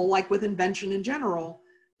helpful, like with Invention in general,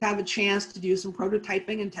 to have a chance to do some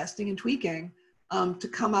prototyping and testing and tweaking to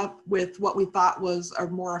come up with what we thought was a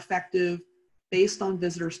more effective, based on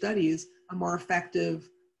visitor studies, a more effective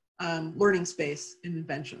learning space in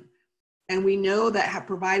Invention. And we know that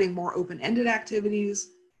providing more open-ended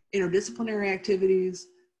activities, interdisciplinary activities,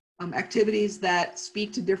 activities that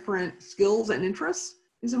speak to different skills and interests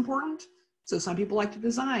is important. So some people like to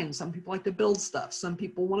design, some people like to build stuff, some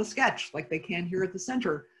people want to sketch like they can here at the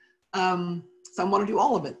center. Some want to do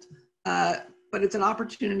all of it. But it's an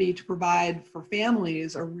opportunity to provide for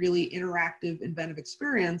families a really interactive, inventive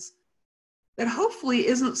experience that hopefully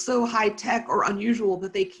isn't so high tech or unusual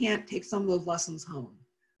that they can't take some of those lessons home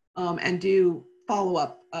and do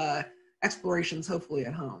follow-up explorations, hopefully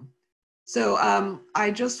at home. So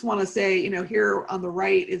I just want to say, here on the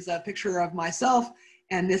right is a picture of myself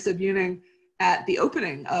and Nissa Buning at the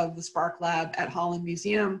opening of the Spark Lab at Holland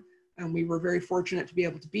Museum. And we were very fortunate to be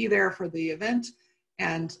able to be there for the event.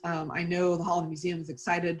 And I know the Holland Museum is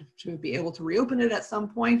excited to be able to reopen it at some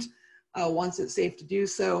point once it's safe to do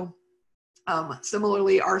so.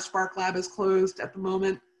 Similarly, our Spark Lab is closed at the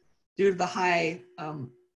moment due to the high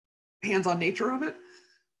hands-on nature of it.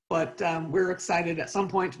 But we're excited at some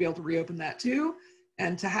point to be able to reopen that too,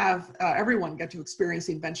 and to have everyone get to experience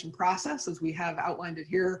the invention process as we have outlined it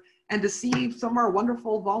here, and to see some of our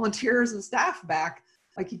wonderful volunteers and staff back,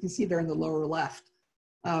 like you can see there in the lower left.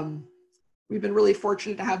 we've been really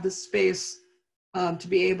fortunate to have this space to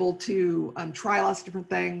be able to try lots of different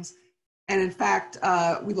things. And in fact,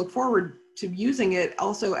 we look forward to using it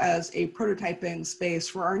also as a prototyping space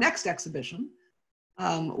for our next exhibition,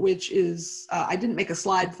 which is, I didn't make a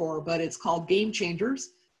slide for, but it's called Game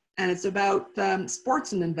Changers. And it's about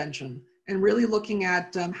sports and invention, and really looking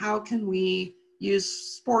at how can we use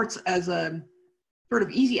sports as a sort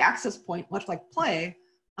of easy access point, much like play,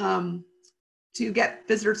 to get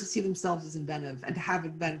visitors to see themselves as inventive and to have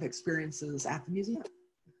inventive experiences at the museum.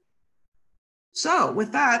 So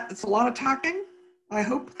with that, it's a lot of talking. I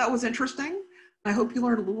hope that was interesting. I hope you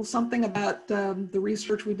learned a little something about the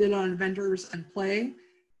research we did on inventors and play.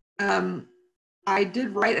 I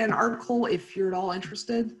did write an article, if you're at all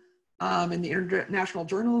interested, in the International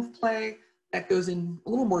Journal of Play that goes in a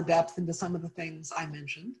little more depth into some of the things I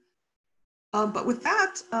mentioned. But with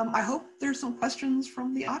that, I hope there's some questions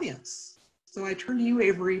from the audience. So I turn to you,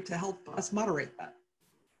 Avery, to help us moderate that.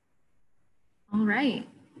 All right.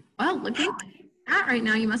 Well, looking at that right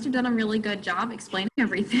now, you must have done a really good job explaining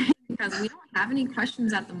everything, because we don't have any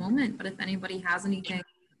questions at the moment, but if anybody has anything,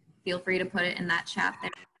 feel free to put it in that chat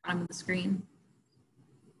there at the bottom of the screen.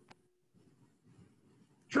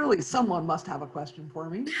 Surely someone must have a question for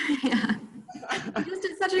me. Yeah. You just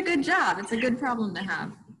did such a good job. It's a good problem to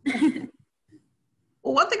have.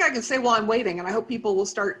 Well, one thing I can say while I'm waiting, and I hope people will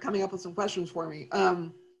start coming up with some questions for me.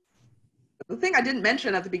 The thing I didn't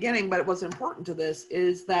mention at the beginning, but it was important to this,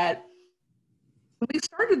 is that when we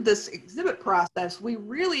started this exhibit process, we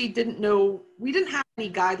really didn't know, we didn't have any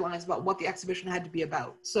guidelines about what the exhibition had to be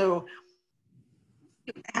about. So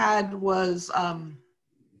what we had was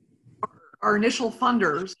our initial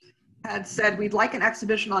funders had said we'd like an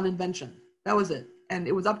exhibition on invention. That was it. And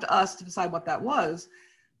it was up to us to decide what that was.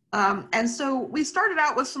 And so we started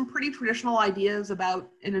out with some pretty traditional ideas about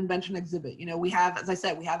an invention exhibit. You know, we have, as I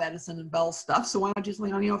said, we have Edison and Bell stuff. So why not do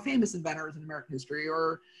something on, you know, famous inventors in American history,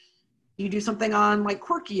 or you do something on like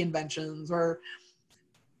quirky inventions, or,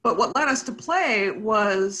 but what led us to play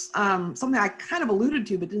was something I kind of alluded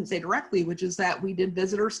to, but didn't say directly, which is that we did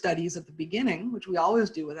visitor studies at the beginning, which we always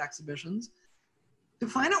do with exhibitions, to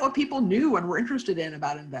find out what people knew and were interested in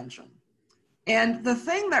about invention. And the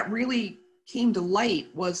thing that really came to light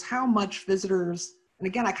was how much visitors, and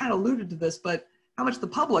again, I kind of alluded to this, but how much the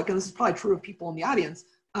public, and this is probably true of people in the audience,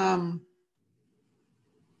 how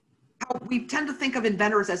we tend to think of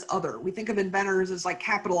inventors as other. We think of inventors as like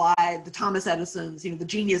capital I, the Thomas Edisons, you know, the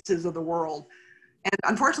geniuses of the world. And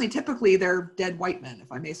unfortunately, typically they're dead white men,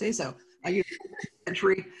 if I may say so.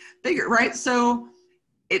 Century figure, right? So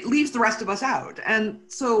it leaves the rest of us out. And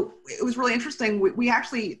so it was really interesting. We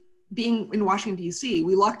actually, being in Washington, D.C.,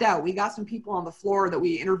 we lucked out. We got some people on the floor that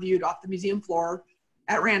we interviewed off the museum floor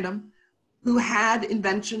at random who had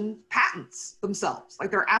invention patents themselves. Like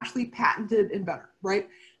they're actually patented inventor, right?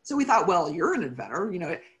 So we thought, well, you're an inventor, you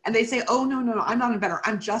know, and they say, oh, no, I'm not an inventor.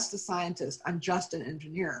 I'm just a scientist. I'm just an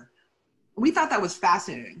engineer. We thought that was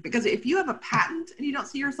fascinating, because if you have a patent and you don't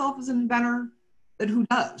see yourself as an inventor, then who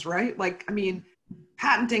does, right? Like, I mean,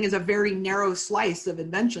 patenting is a very narrow slice of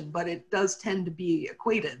invention, but it does tend to be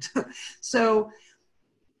equated. So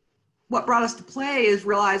what brought us to play is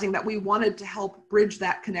realizing that we wanted to help bridge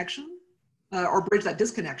that connection or bridge that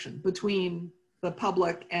disconnection between the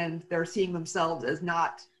public and they're seeing themselves as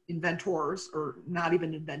not inventors or not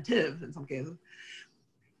even inventive in some cases.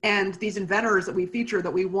 And these inventors that we feature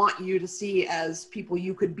that we want you to see as people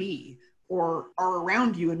you could be or are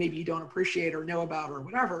around you and maybe you don't appreciate or know about or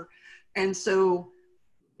whatever. And so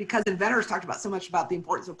because inventors talked about so much about the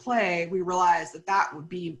importance of play, we realized that that would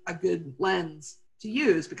be a good lens to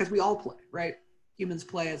use because we all play, right? Humans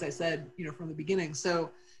play, as I said, you know, from the beginning. So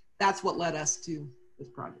that's what led us to this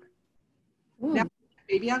project. Now,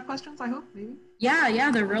 maybe you have questions, I hope, maybe?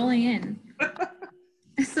 Yeah, they're rolling in.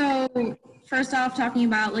 So first off, talking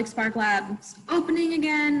about Lake Spark Labs opening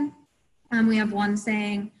again, we have one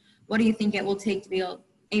saying, what do you think it will take to be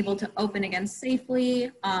able to open again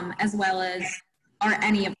safely, as well as are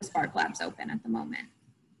any of the Spark Labs open at the moment?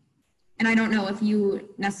 And I don't know if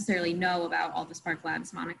you necessarily know about all the Spark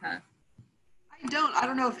Labs, Monica. I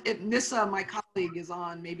don't know if Nissa, my colleague, is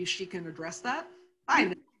on. Maybe she can address that. Hi,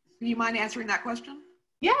 do you mind answering that question?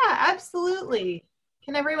 Yeah, absolutely.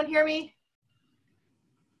 Can everyone hear me?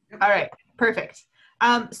 All right, perfect.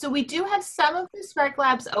 So we do have some of the Spark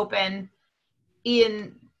Labs open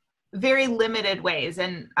in very limited ways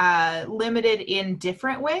and limited in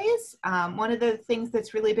different ways. One of the things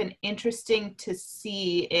that's really been interesting to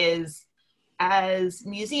see is as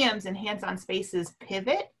museums and hands-on spaces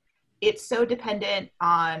pivot, it's so dependent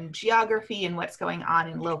on geography and what's going on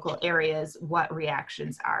in local areas, what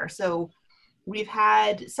reactions are. So We've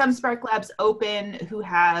had some Spark Labs open who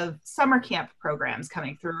have summer camp programs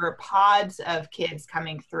coming through, or pods of kids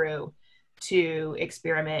coming through to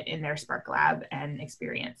experiment in their Spark Lab and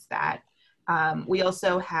experience that. We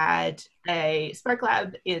also had a Spark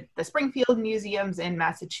Lab at the Springfield Museums in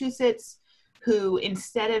Massachusetts, who,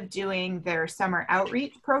 instead of doing their summer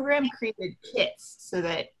outreach program, created kits so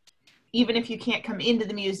that even if you can't come into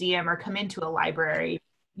the museum or come into a library,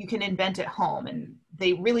 you can invent at home. And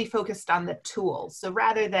they really focused on the tools. So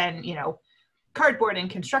rather than, you know, cardboard and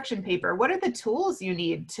construction paper, what are the tools you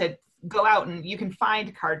need to go out and you can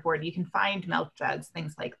find cardboard, you can find milk jugs,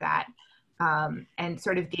 things like that. And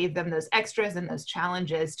sort of gave them those extras and those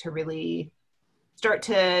challenges to really start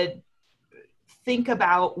to think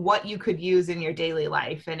about what you could use in your daily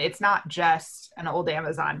life. And it's not just an old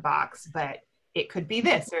Amazon box, but it could be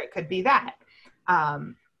this or it could be that.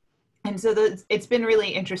 And so it's been really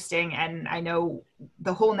interesting. And I know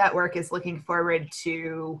the whole network is looking forward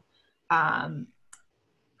to,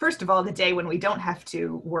 first of all, the day when we don't have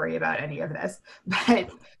to worry about any of this, but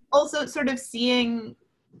also sort of seeing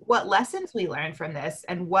what lessons we learn from this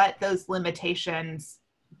and what those limitations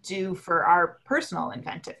do for our personal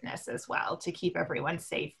inventiveness as well, to keep everyone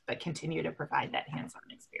safe, but continue to provide that hands-on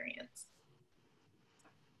experience.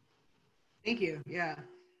 Thank you. Yeah.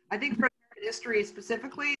 I think for history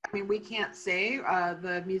specifically, I mean, we can't say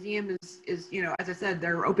the museum is, you know, as I said,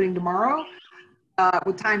 they're opening tomorrow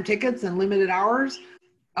with time tickets and limited hours.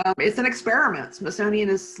 It's an experiment. Smithsonian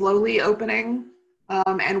is slowly opening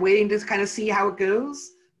and waiting to kind of see how it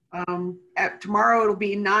goes. Tomorrow it'll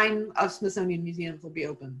be 9 of Smithsonian museums will be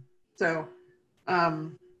open. So,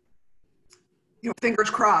 you know, fingers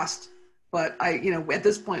crossed, but you know, at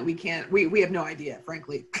this point we can't, we have no idea,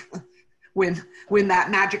 frankly, when that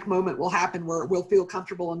magic moment will happen where we'll feel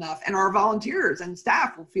comfortable enough and our volunteers and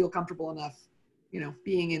staff will feel comfortable enough, you know,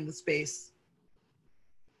 being in the space.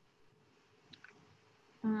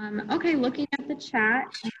 Okay, looking at the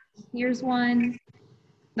chat, here's one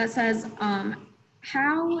that says,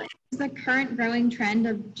 how is the current growing trend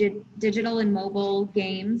of digital and mobile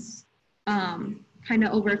games kind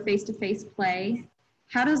of over face-to-face play?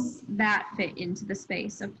 How does that fit into the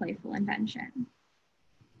space of playful invention?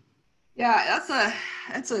 Yeah,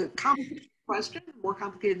 that's a complicated question, more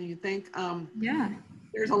complicated than you think. Yeah.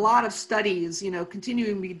 There's a lot of studies, you know,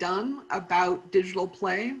 continuing to be done about digital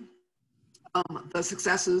play, the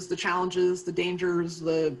successes, the challenges, the dangers,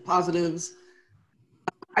 the positives.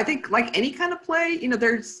 I think like any kind of play, you know,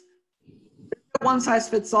 there's one size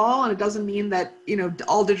fits all, and it doesn't mean that, you know,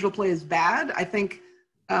 all digital play is bad. I think,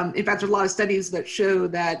 in fact, there's a lot of studies that show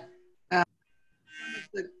that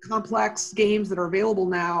the complex games that are available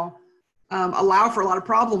now allow for a lot of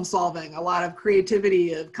problem solving, a lot of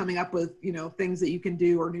creativity of coming up with, you know, things that you can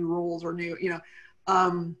do or new rules or new, you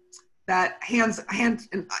know, that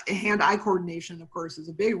hand-eye coordination, of course, is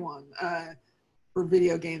a big one for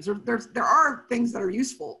video games. There are things that are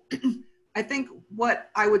useful. I think what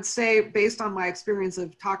I would say, based on my experience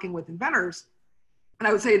of talking with inventors, and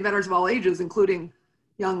I would say inventors of all ages, including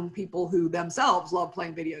young people who themselves love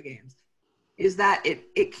playing video games, is that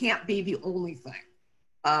it can't be the only thing.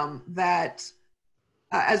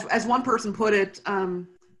 As one person put it,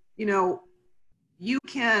 you know, you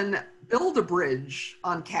can build a bridge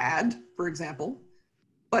on CAD, for example,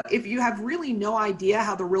 but if you have really no idea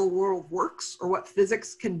how the real world works or what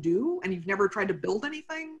physics can do, and you've never tried to build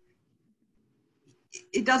anything,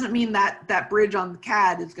 it doesn't mean that that bridge on the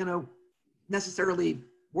CAD is going to necessarily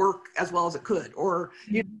work as well as it could, or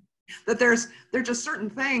you know, that there's just certain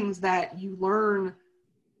things that you learn.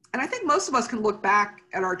 And I think most of us can look back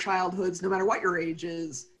at our childhoods, no matter what your age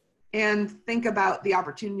is, and think about the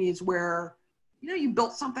opportunities where, you know, you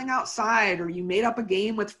built something outside, or you made up a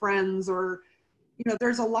game with friends, or, you know,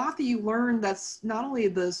 there's a lot that you learn that's not only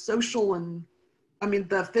the social and, I mean,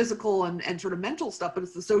 the physical and sort of mental stuff, but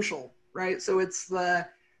it's the social, right? So it's the,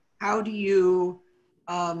 how do you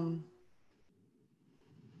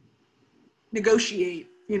negotiate,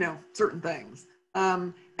 you know, certain things.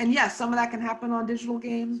 And yes, some of that can happen on digital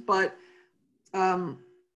games, but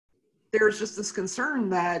there's just this concern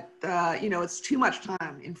that, you know, it's too much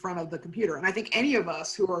time in front of the computer. And I think any of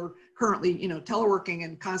us who are currently, you know, teleworking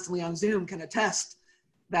and constantly on Zoom can attest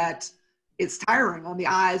that it's tiring on the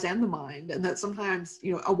eyes and the mind, and that sometimes,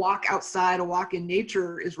 you know, a walk outside, a walk in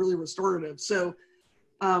nature is really restorative. So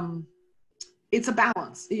it's a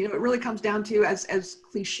balance. You know, it really comes down to, as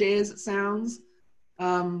cliche as it sounds,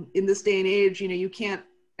 in this day and age, you know, you can't,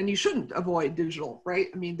 and you shouldn't avoid digital, right?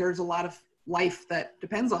 I mean, there's a lot of life that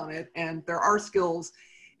depends on it, and there are skills.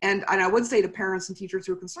 And I would say to parents and teachers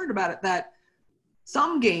who are concerned about it that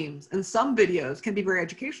some games and some videos can be very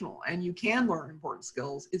educational and you can learn important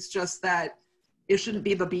skills. It's just that it shouldn't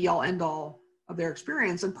be the be all end all of their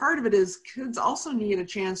experience. And part of it is kids also need a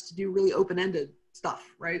chance to do really open-ended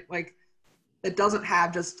stuff, right? Like that doesn't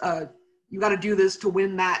have just, you got to do this to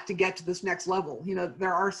win that to get to this next level. You know,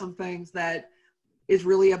 there are some things that is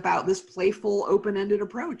really about this playful, open-ended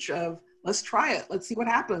approach of let's try it. Let's see what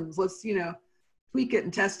happens. Let's, you know, tweak it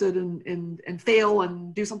and test it and fail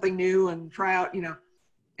and do something new and try out, you know,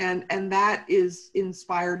 and that is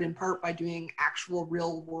inspired in part by doing actual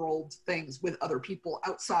real world things with other people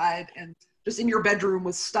outside and just in your bedroom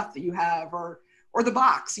with stuff that you have or the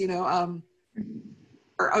box, you know.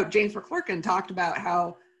 James McClurkin talked about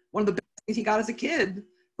how one of the best things he got as a kid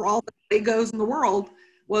for all the Legos in the world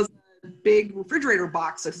was a big refrigerator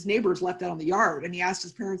box that his neighbors left out on the yard. And he asked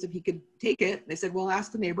his parents if he could take it. And they said, well,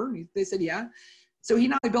 ask the neighbor. They said, yeah. So he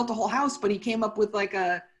not only built a whole house, but he came up with like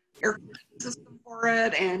a air conditioning system for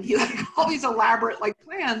it. And he like all these elaborate like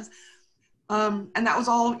plans. And that was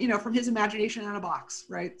all, you know, from his imagination in a box,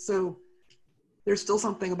 right? So there's still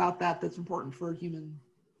something about that that's important for human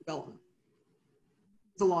development.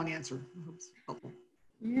 It's a long answer. I hope it's helpful.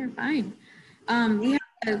 You're fine. We have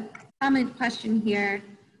a comment question here.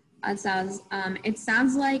 It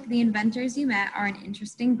sounds like the inventors you met are an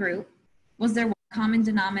interesting group. Was there one common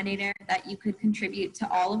denominator that you could contribute to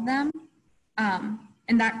all of them?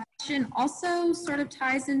 And that question also sort of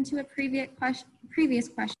ties into a previous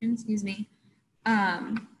question, excuse me,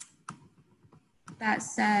 that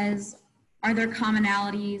says, are there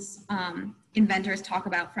commonalities inventors talk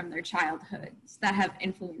about from their childhoods that have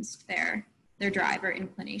influenced their drive or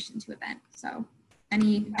inclination to invent? So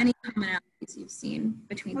any commonalities you've seen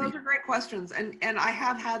between them? Those are great questions. And I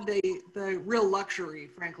have had the real luxury,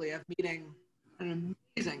 frankly, of meeting an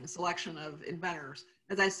amazing selection of inventors.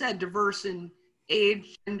 As I said, diverse in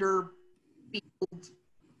age, gender, field,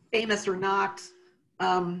 famous or not.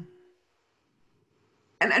 And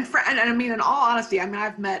I mean, in all honesty, I mean,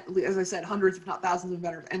 I've met, as I said, hundreds, if not thousands of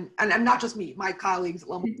inventors, and not just me, my colleagues at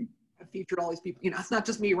Lemelson have featured all these people. You know, it's not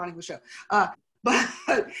just me running the show. But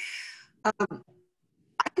I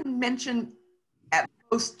can mention at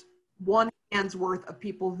most one hand's worth of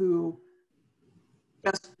people who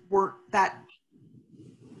just weren't that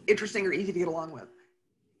interesting or easy to get along with,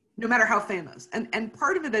 no matter how famous. And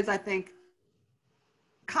part of it is, I think,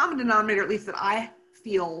 common denominator, at least that I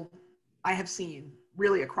feel I have seen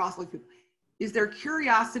really across like people, is their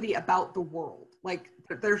curiosity about the world. Like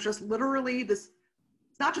there's just literally this,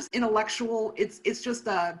 it's not just intellectual, it's just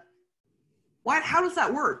how does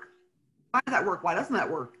that work? Why does that work? Why doesn't that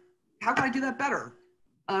work? How can I do that better?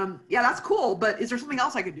 Yeah, that's cool, but is there something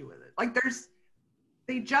else I could do with it? Like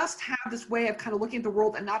they just have this way of kind of looking at the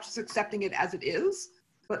world and not just accepting it as it is,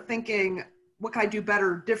 but thinking, what can I do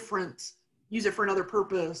better, different, use it for another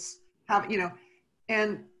purpose, have, you know,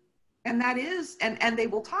 and that is, and they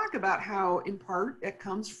will talk about how in part it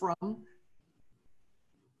comes from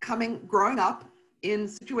growing up in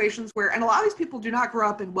situations where, and a lot of these people do not grow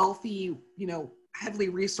up in wealthy, you know, heavily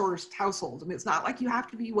resourced households. I mean, it's not like you have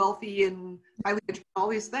to be wealthy and highly educated, all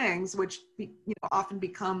these things, which, you know, often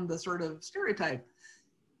become the sort of stereotype.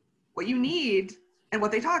 What you need, and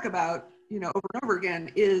what they talk about, you know, over and over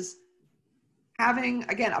again, is having,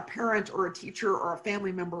 again, a parent or a teacher or a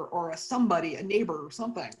family member or a neighbor or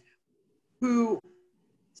something, who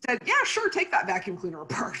said, yeah, sure, take that vacuum cleaner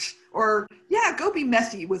apart, or yeah, go be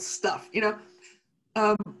messy with stuff, you know.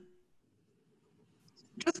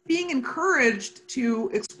 Just being encouraged to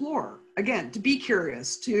explore, again, to be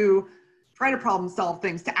curious, to try to problem solve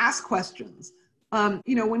things, to ask questions.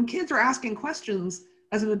 You know, when kids are asking questions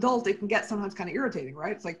as an adult, it can get sometimes kind of irritating,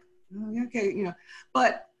 right? It's like, oh, okay, you know,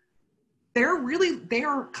 but they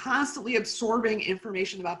are constantly absorbing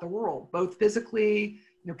information about the world, both physically,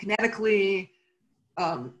 you know, kinetically,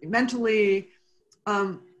 mentally.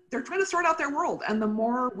 They're trying to sort out their world. And the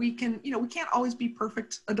more we can, you know, we can't always be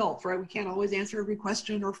perfect adults, right? We can't always answer every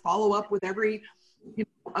question or follow up with every, you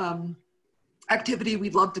know, activity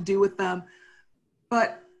we'd love to do with them.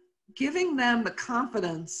 But giving them the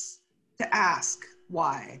confidence to ask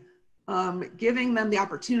why, giving them the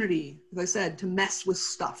opportunity, as I said, to mess with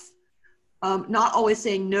stuff, not always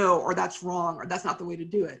saying no, or that's wrong, or that's not the way to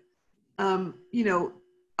do it. You know,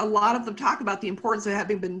 a lot of them talk about the importance of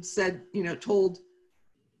having been said, you know, told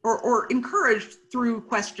or encouraged through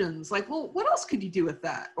questions like, well, what else could you do with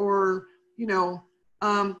that? Or, you know,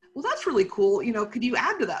 well, that's really cool. You know, could you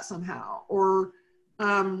add to that somehow? Or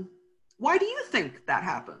why do you think that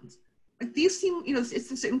happens? Like these seem, you know, it's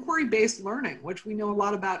this inquiry-based learning, which we know a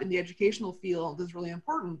lot about in the educational field is really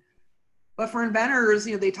important. But for inventors,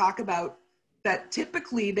 you know, they talk about that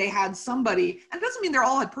typically they had somebody, and it doesn't mean they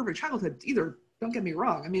all had perfect childhoods either, don't get me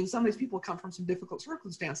wrong. I mean, some of these people come from some difficult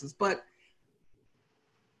circumstances, but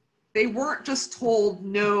they weren't just told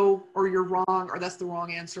no, or you're wrong, or that's the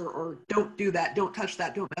wrong answer, or don't do that, don't touch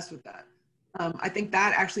that, don't mess with that. I think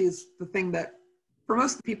that actually is the thing that, for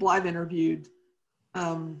most of the people I've interviewed,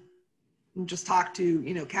 and just talked to,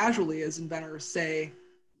 you know, casually as inventors, say,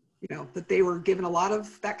 you know, that they were given a lot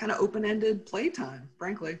of that kind of open-ended playtime,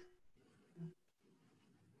 frankly.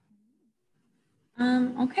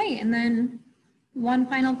 Okay, and then one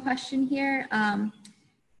final question here.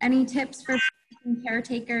 Any tips for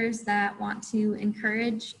caretakers that want to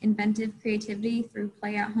encourage inventive creativity through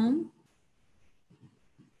play at home?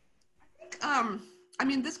 I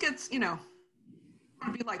mean, this gets, you know,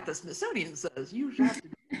 it'd be like the Smithsonian says, you have to,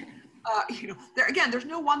 you know, there's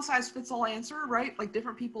no one size fits all answer, right? Like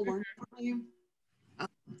different people learn differently.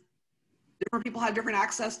 Different people have different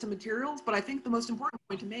access to materials, but I think the most important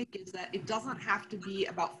point to make is that it doesn't have to be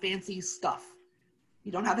about fancy stuff.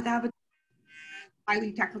 You don't have to have a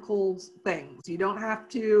highly technical things. You don't have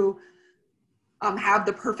to have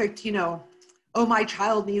the perfect, you know, oh, my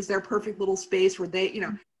child needs their perfect little space where they, you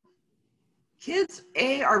know, kids,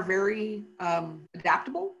 are very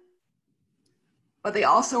adaptable, but they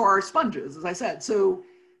also are sponges, as I said. So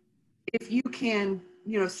if you can,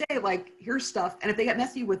 you know, say like, here's stuff, and if they get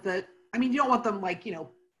messy with it, I mean, you don't want them like, you know,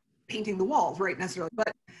 painting the walls, right, necessarily,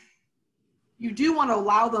 but you do want to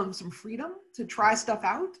allow them some freedom to try stuff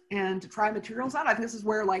out and to try materials out. I think this is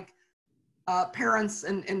where like parents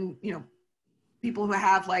and, you know, people who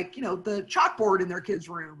have like, you know, the chalkboard in their kids'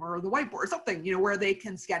 room or the whiteboard or something, you know, where they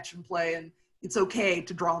can sketch and play and it's okay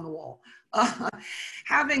to draw on the wall.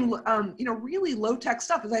 Having, you know, really low-tech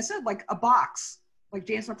stuff, as I said, like a box, like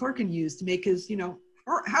James McClurkin used to make his, you know,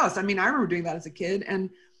 house. I mean, I remember doing that as a kid, and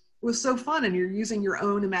it was so fun, and you're using your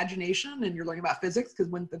own imagination, and you're learning about physics,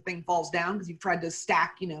 because when the thing falls down, because you've tried to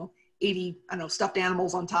stack, you know, 80, I don't know, stuffed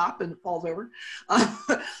animals on top, and it falls over,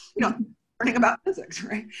 you know, learning about physics,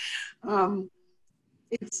 right?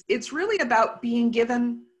 It's really about being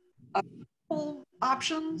given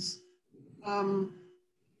options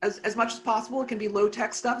as much as possible. It can be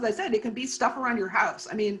low-tech stuff. As I said, it can be stuff around your house.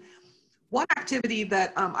 I mean, one activity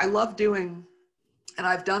that I love doing, and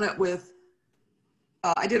I've done it with,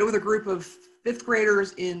 I did it with a group of 5th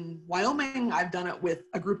graders in Wyoming. I've done it with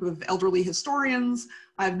a group of elderly historians.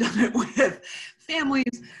 I've done it with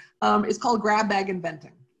families. It's called Grab Bag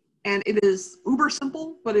Inventing. And it is uber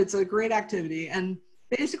simple, but it's a great activity. And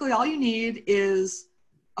basically all you need is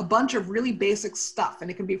a bunch of really basic stuff. And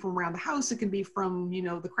it can be from around the house. It can be from, you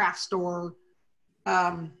know, the craft store.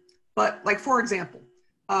 But like, for example,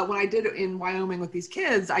 when I did it in Wyoming with these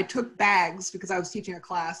kids, I took bags because I was teaching a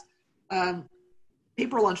class,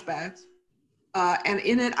 paper lunch bags. And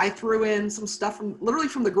in it, I threw in some stuff from literally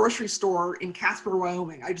from the grocery store in Casper,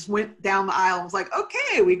 Wyoming. I just went down the aisle and was like,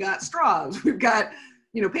 okay, we got straws. We've got,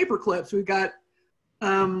 you know, paper clips. We've got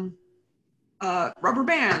rubber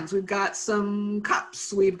bands. We've got some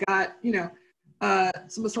cups. We've got, you know,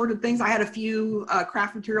 some assorted things. I had a few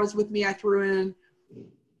craft materials with me I threw in.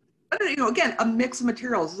 But, you know, again, a mix of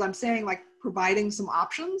materials. As I'm saying, like providing some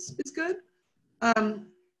options is good.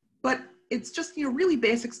 But it's just, you know, really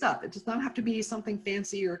basic stuff. It does not have to be something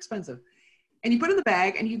fancy or expensive. And you put it in the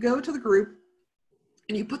bag and you go to the group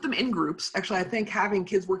and you put them in groups. Actually, I think having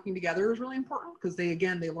kids working together is really important because they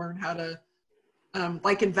learn how to,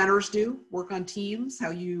 like inventors do, work on teams,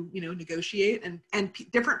 how you know, negotiate, and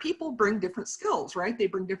different people bring different skills, right? They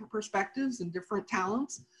bring different perspectives and different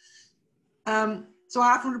talents. So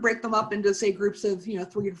I often would break them up into, say, groups of, you know,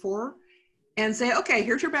 3 to 4 and say, okay,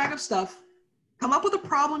 here's your bag of stuff. Come up with a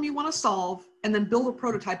problem you want to solve and then build a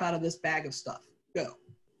prototype out of this bag of stuff. Go.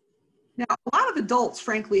 Now, a lot of adults,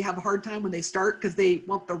 frankly, have a hard time when they start because they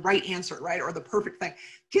want the right answer, right? Or the perfect thing.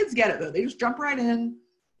 Kids get it, though. They just jump right in.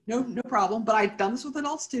 No problem. But I've done this with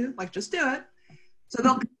adults, too. Like, just do it. So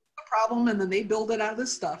they'll come up with a problem, and then they build it out of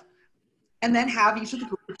this stuff. And then have each of the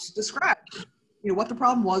groups describe, you know, what the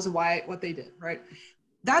problem was and why, what they did, right?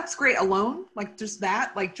 That's great alone, like just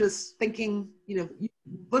that, like just thinking, you know,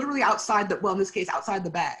 literally outside the, well, in this case, outside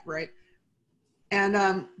the bag, right?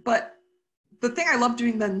 And, but the thing I love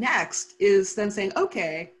doing then next is then saying,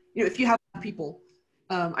 okay, you know, if you have people,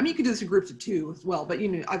 I mean, you can do this in groups of 2 as well, but you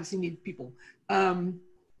know, obviously need people,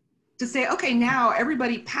 to say, okay, now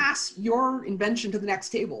everybody pass your invention to the next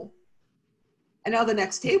table. And now the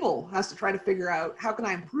next table has to try to figure out, how can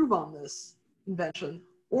I improve on this invention?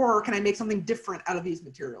 Or can I make something different out of these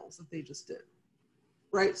materials that they just did,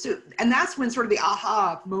 right? So, and that's when sort of the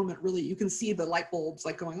aha moment, really, you can see the light bulbs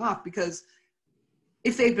like going off, because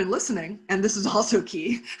if they've been listening, and this is also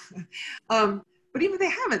key. But even if they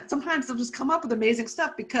haven't, sometimes they'll just come up with amazing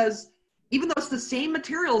stuff, because even though it's the same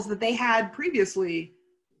materials that they had previously,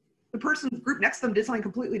 the person group next to them did something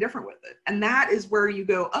completely different with it. And that is where you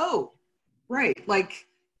go, oh, right. Like,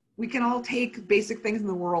 we can all take basic things in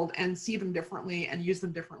the world and see them differently and use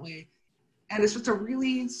them differently. And it's just a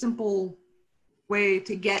really simple way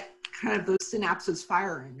to get kind of those synapses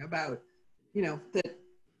firing about, you know, that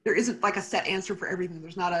there isn't like a set answer for everything.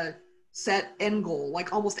 There's not a set end goal.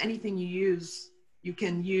 Like almost anything you use, you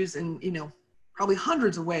can use in, you know, probably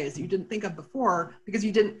hundreds of ways that you didn't think of before, because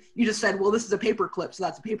you just said, well, this is a paper clip, so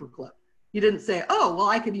that's a paper clip. You didn't say, oh, well,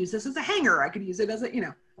 I could use this as a hanger. I could use it as a, you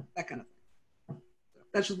know, that kind of thing. So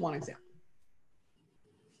that's just one example.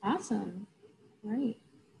 Awesome. Great.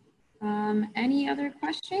 Any other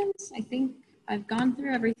questions? I think I've gone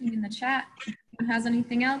through everything in the chat. If anyone has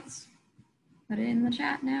anything else, put it in the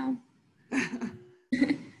chat now. Well,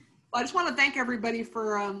 I just want to thank everybody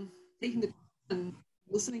for taking the time and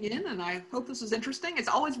listening in, and I hope this was interesting. It's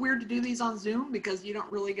always weird to do these on Zoom because you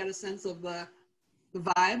don't really get a sense of the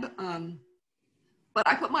vibe. But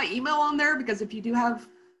I put my email on there because if you do have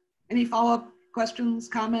any follow-up questions,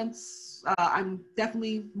 comments, I'm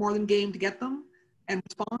definitely more than game to get them and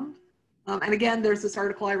respond. And again, there's this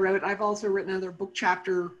article I wrote. I've also written another book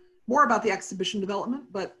chapter more about the exhibition development.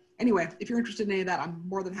 But anyway, if you're interested in any of that, I'm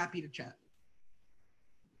more than happy to chat.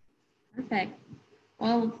 Perfect.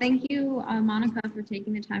 Well, thank you, Monica, for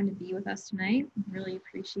taking the time to be with us tonight. Really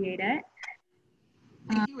appreciate it.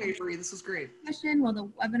 Thank you, Avery. This was great. Question, will the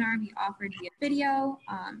webinar be offered via video?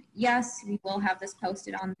 Yes, we will have this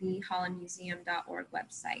posted on the hollandmuseum.org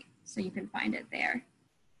website, so you can find it there.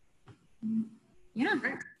 Yeah.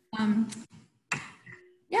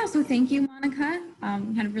 Yeah, so thank you, Monica.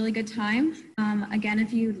 We had a really good time. Again,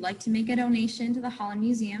 if you'd like to make a donation to the Holland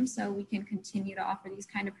Museum so we can continue to offer these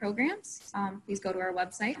kind of programs, please go to our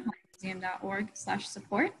website,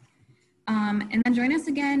 hollandmuseum.org/support. And then join us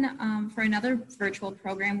again for another virtual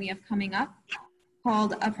program we have coming up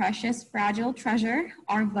called A Precious Fragile Treasure,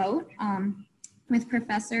 Our Vote, with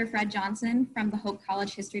Professor Fred Johnson from the Hope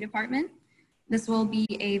College History Department. This will be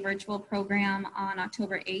a virtual program on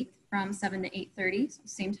October 8th from 7 to 8:30, so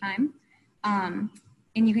same time. And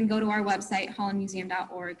you can go to our website,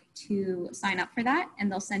 hollandmuseum.org, to sign up for that, and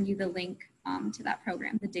they'll send you the link to that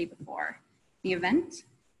program the day before the event.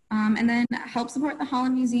 And then help support the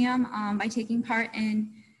Holland Museum by taking part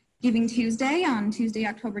in Giving Tuesday on Tuesday,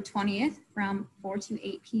 October 20th from 4 to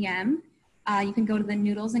 8 p.m. You can go to the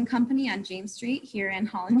Noodles and Company on James Street here in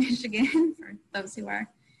Holland, Michigan, for those who are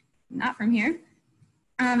not from here.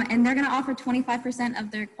 And they're going to offer 25%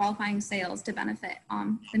 of their qualifying sales to benefit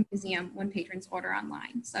the museum when patrons order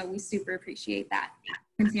online. So we super appreciate that. You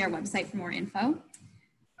can see our website for more info.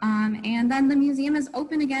 And then the museum is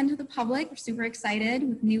open again to the public. We're super excited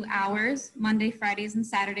with new hours, Monday, Fridays, and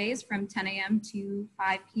Saturdays from 10 a.m. to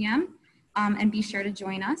 5 p.m. And be sure to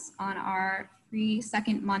join us on our free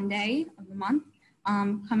second Monday of the month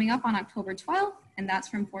coming up on October 12th, and that's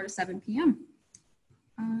from 4 to 7 p.m.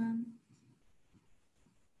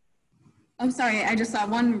 Oh, sorry, I just saw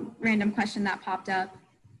one random question that popped up.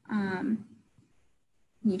 Can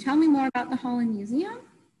you tell me more about the Holland Museum?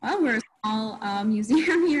 Well, we're a small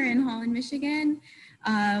museum here in Holland, Michigan.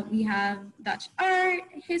 We have Dutch art,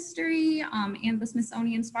 history, and the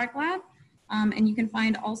Smithsonian Spark Lab. And you can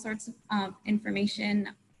find all sorts of information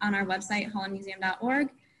on our website, hollandmuseum.org,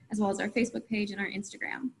 as well as our Facebook page and our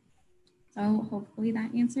Instagram. So hopefully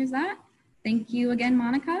that answers that. Thank you again,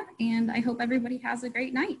 Monica, and I hope everybody has a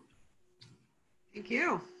great night. Thank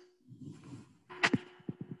you.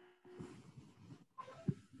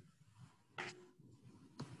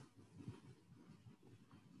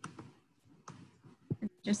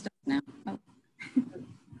 Just now. Oh.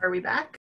 Are we back?